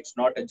opinion, it's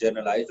not a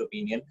generalized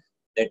opinion,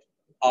 that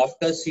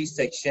after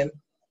C-section,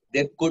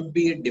 there could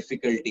be a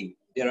difficulty.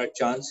 There are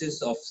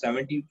chances of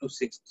 60 to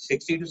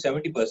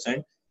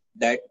 70%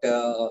 that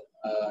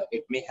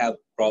it may have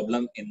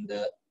problem in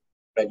the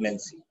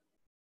pregnancy,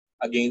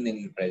 again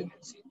in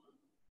pregnancy.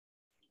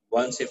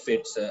 Once if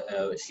it's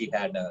she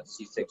had a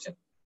C-section.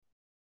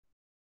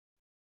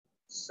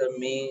 So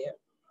may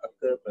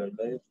occur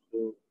paralyzed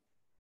to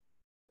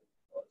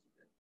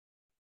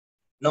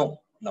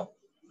no.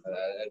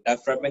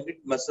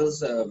 Diaphragmatic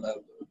muscles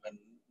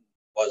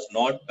was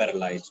not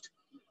paralyzed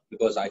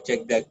because I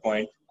checked that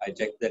point. I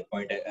checked that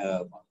point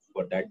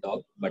for that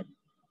dog, but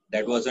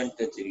that wasn't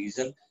the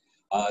reason.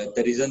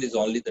 The reason is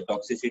only the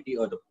toxicity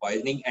or the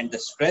poisoning and the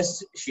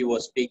stress she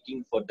was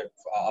taking for the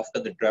after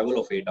the travel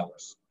of 8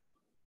 hours.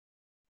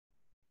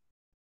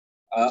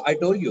 I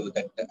told you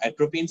that the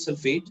atropine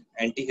sulfate,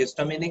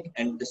 antihistaminic,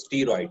 and the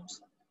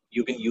steroids,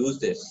 you can use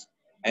this.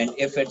 And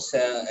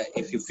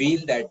if you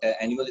feel that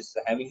animal is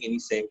having any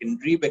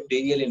secondary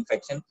bacterial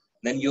infection,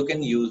 then you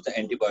can use the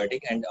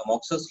antibiotic, and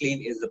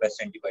amoxicillin is the best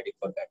antibiotic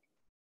for that.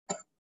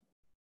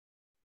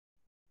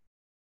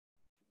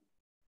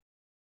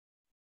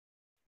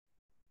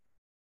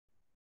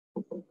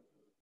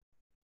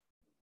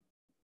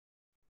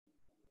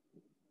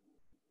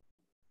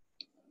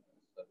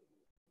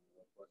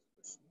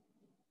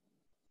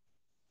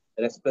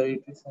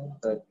 Respiratory signs,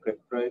 the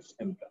characterized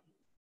symptom.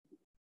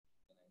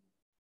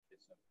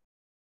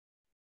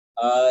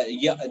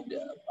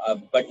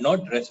 But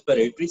not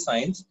respiratory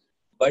signs,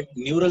 but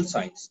neural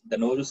signs, the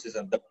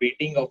neurosystem, the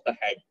beating of the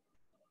head.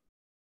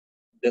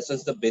 This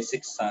is the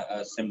basic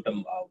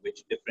symptom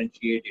which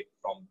differentiate it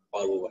from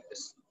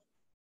parvovirus.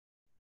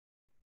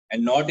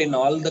 And not in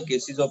all the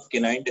cases of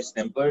canine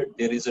distemper,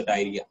 there is a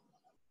diarrhea.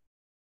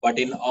 But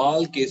in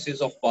all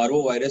cases of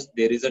parvovirus,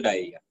 there is a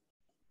diarrhea.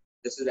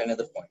 This is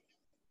another point.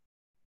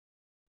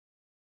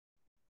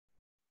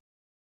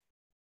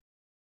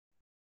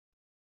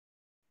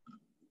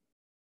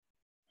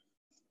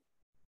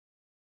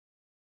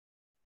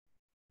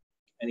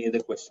 Any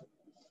other question?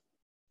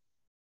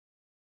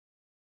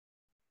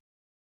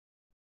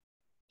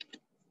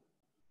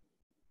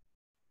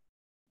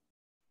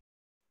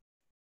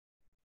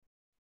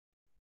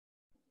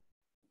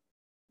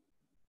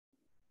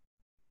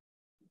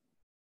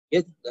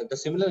 Yes,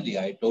 similarly,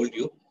 I told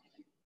you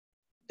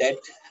that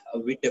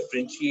we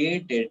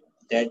differentiated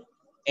that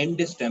in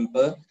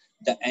distemper,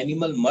 the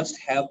animal must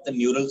have the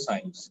neural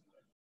signs.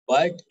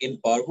 But in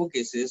parvo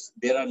cases,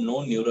 there are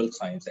no neural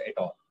signs at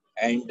all,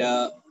 and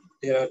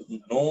there are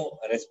no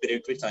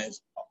respiratory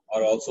signs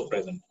are also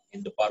present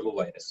in the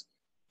parvovirus.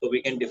 So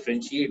we can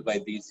differentiate by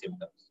these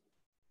symptoms.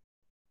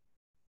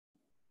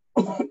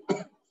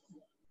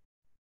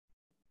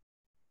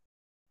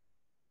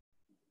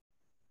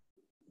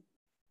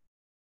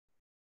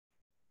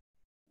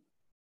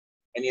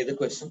 Any other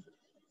question?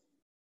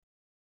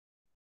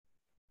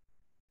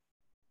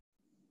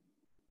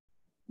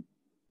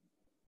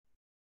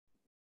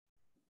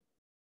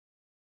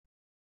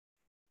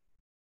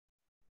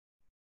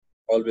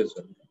 Always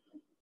welcome.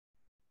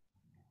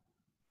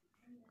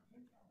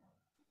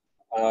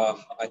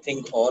 I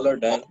think all are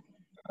done.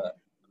 Uh,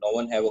 no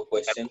one have a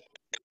question.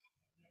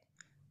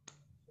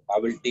 I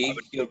will take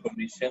your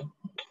permission,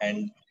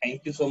 and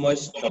thank you so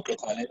much, Dr.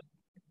 Khaled.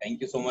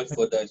 Thank you so much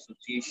for the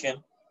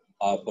association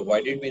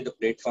provided me the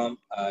platform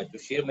to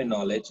share my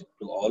knowledge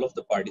to all of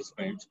the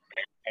participants.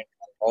 And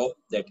I hope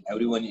that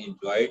everyone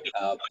enjoyed.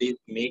 Please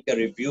make a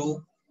review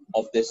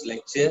of this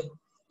lecture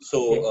so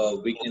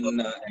Yeah. we can,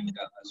 and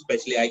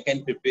especially I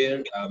can prepare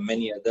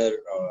many other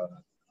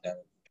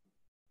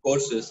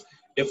courses,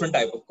 different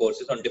type of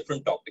courses on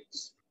different topics.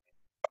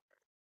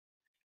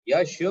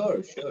 Yeah, sure,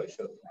 sure,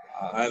 sure.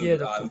 Yeah, I'm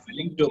doctor.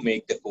 willing to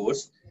make the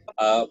course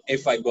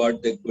if I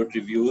got the good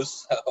reviews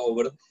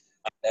over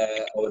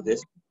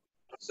this.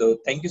 So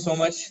thank you so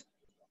much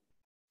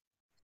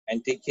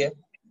and take care.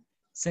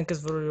 Thank you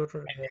for your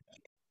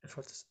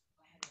efforts.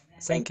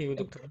 Thank Thank you, you,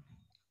 thank you, doctor.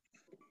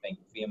 thank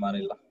you. في أمان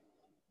الله.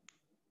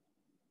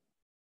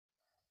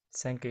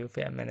 Thank you.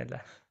 في أمان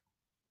الله.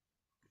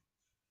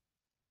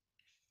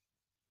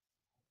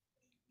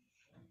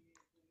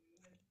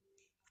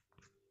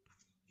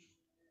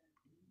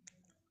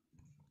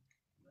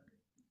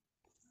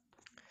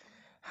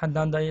 حد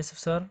عنده أي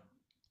استفسار؟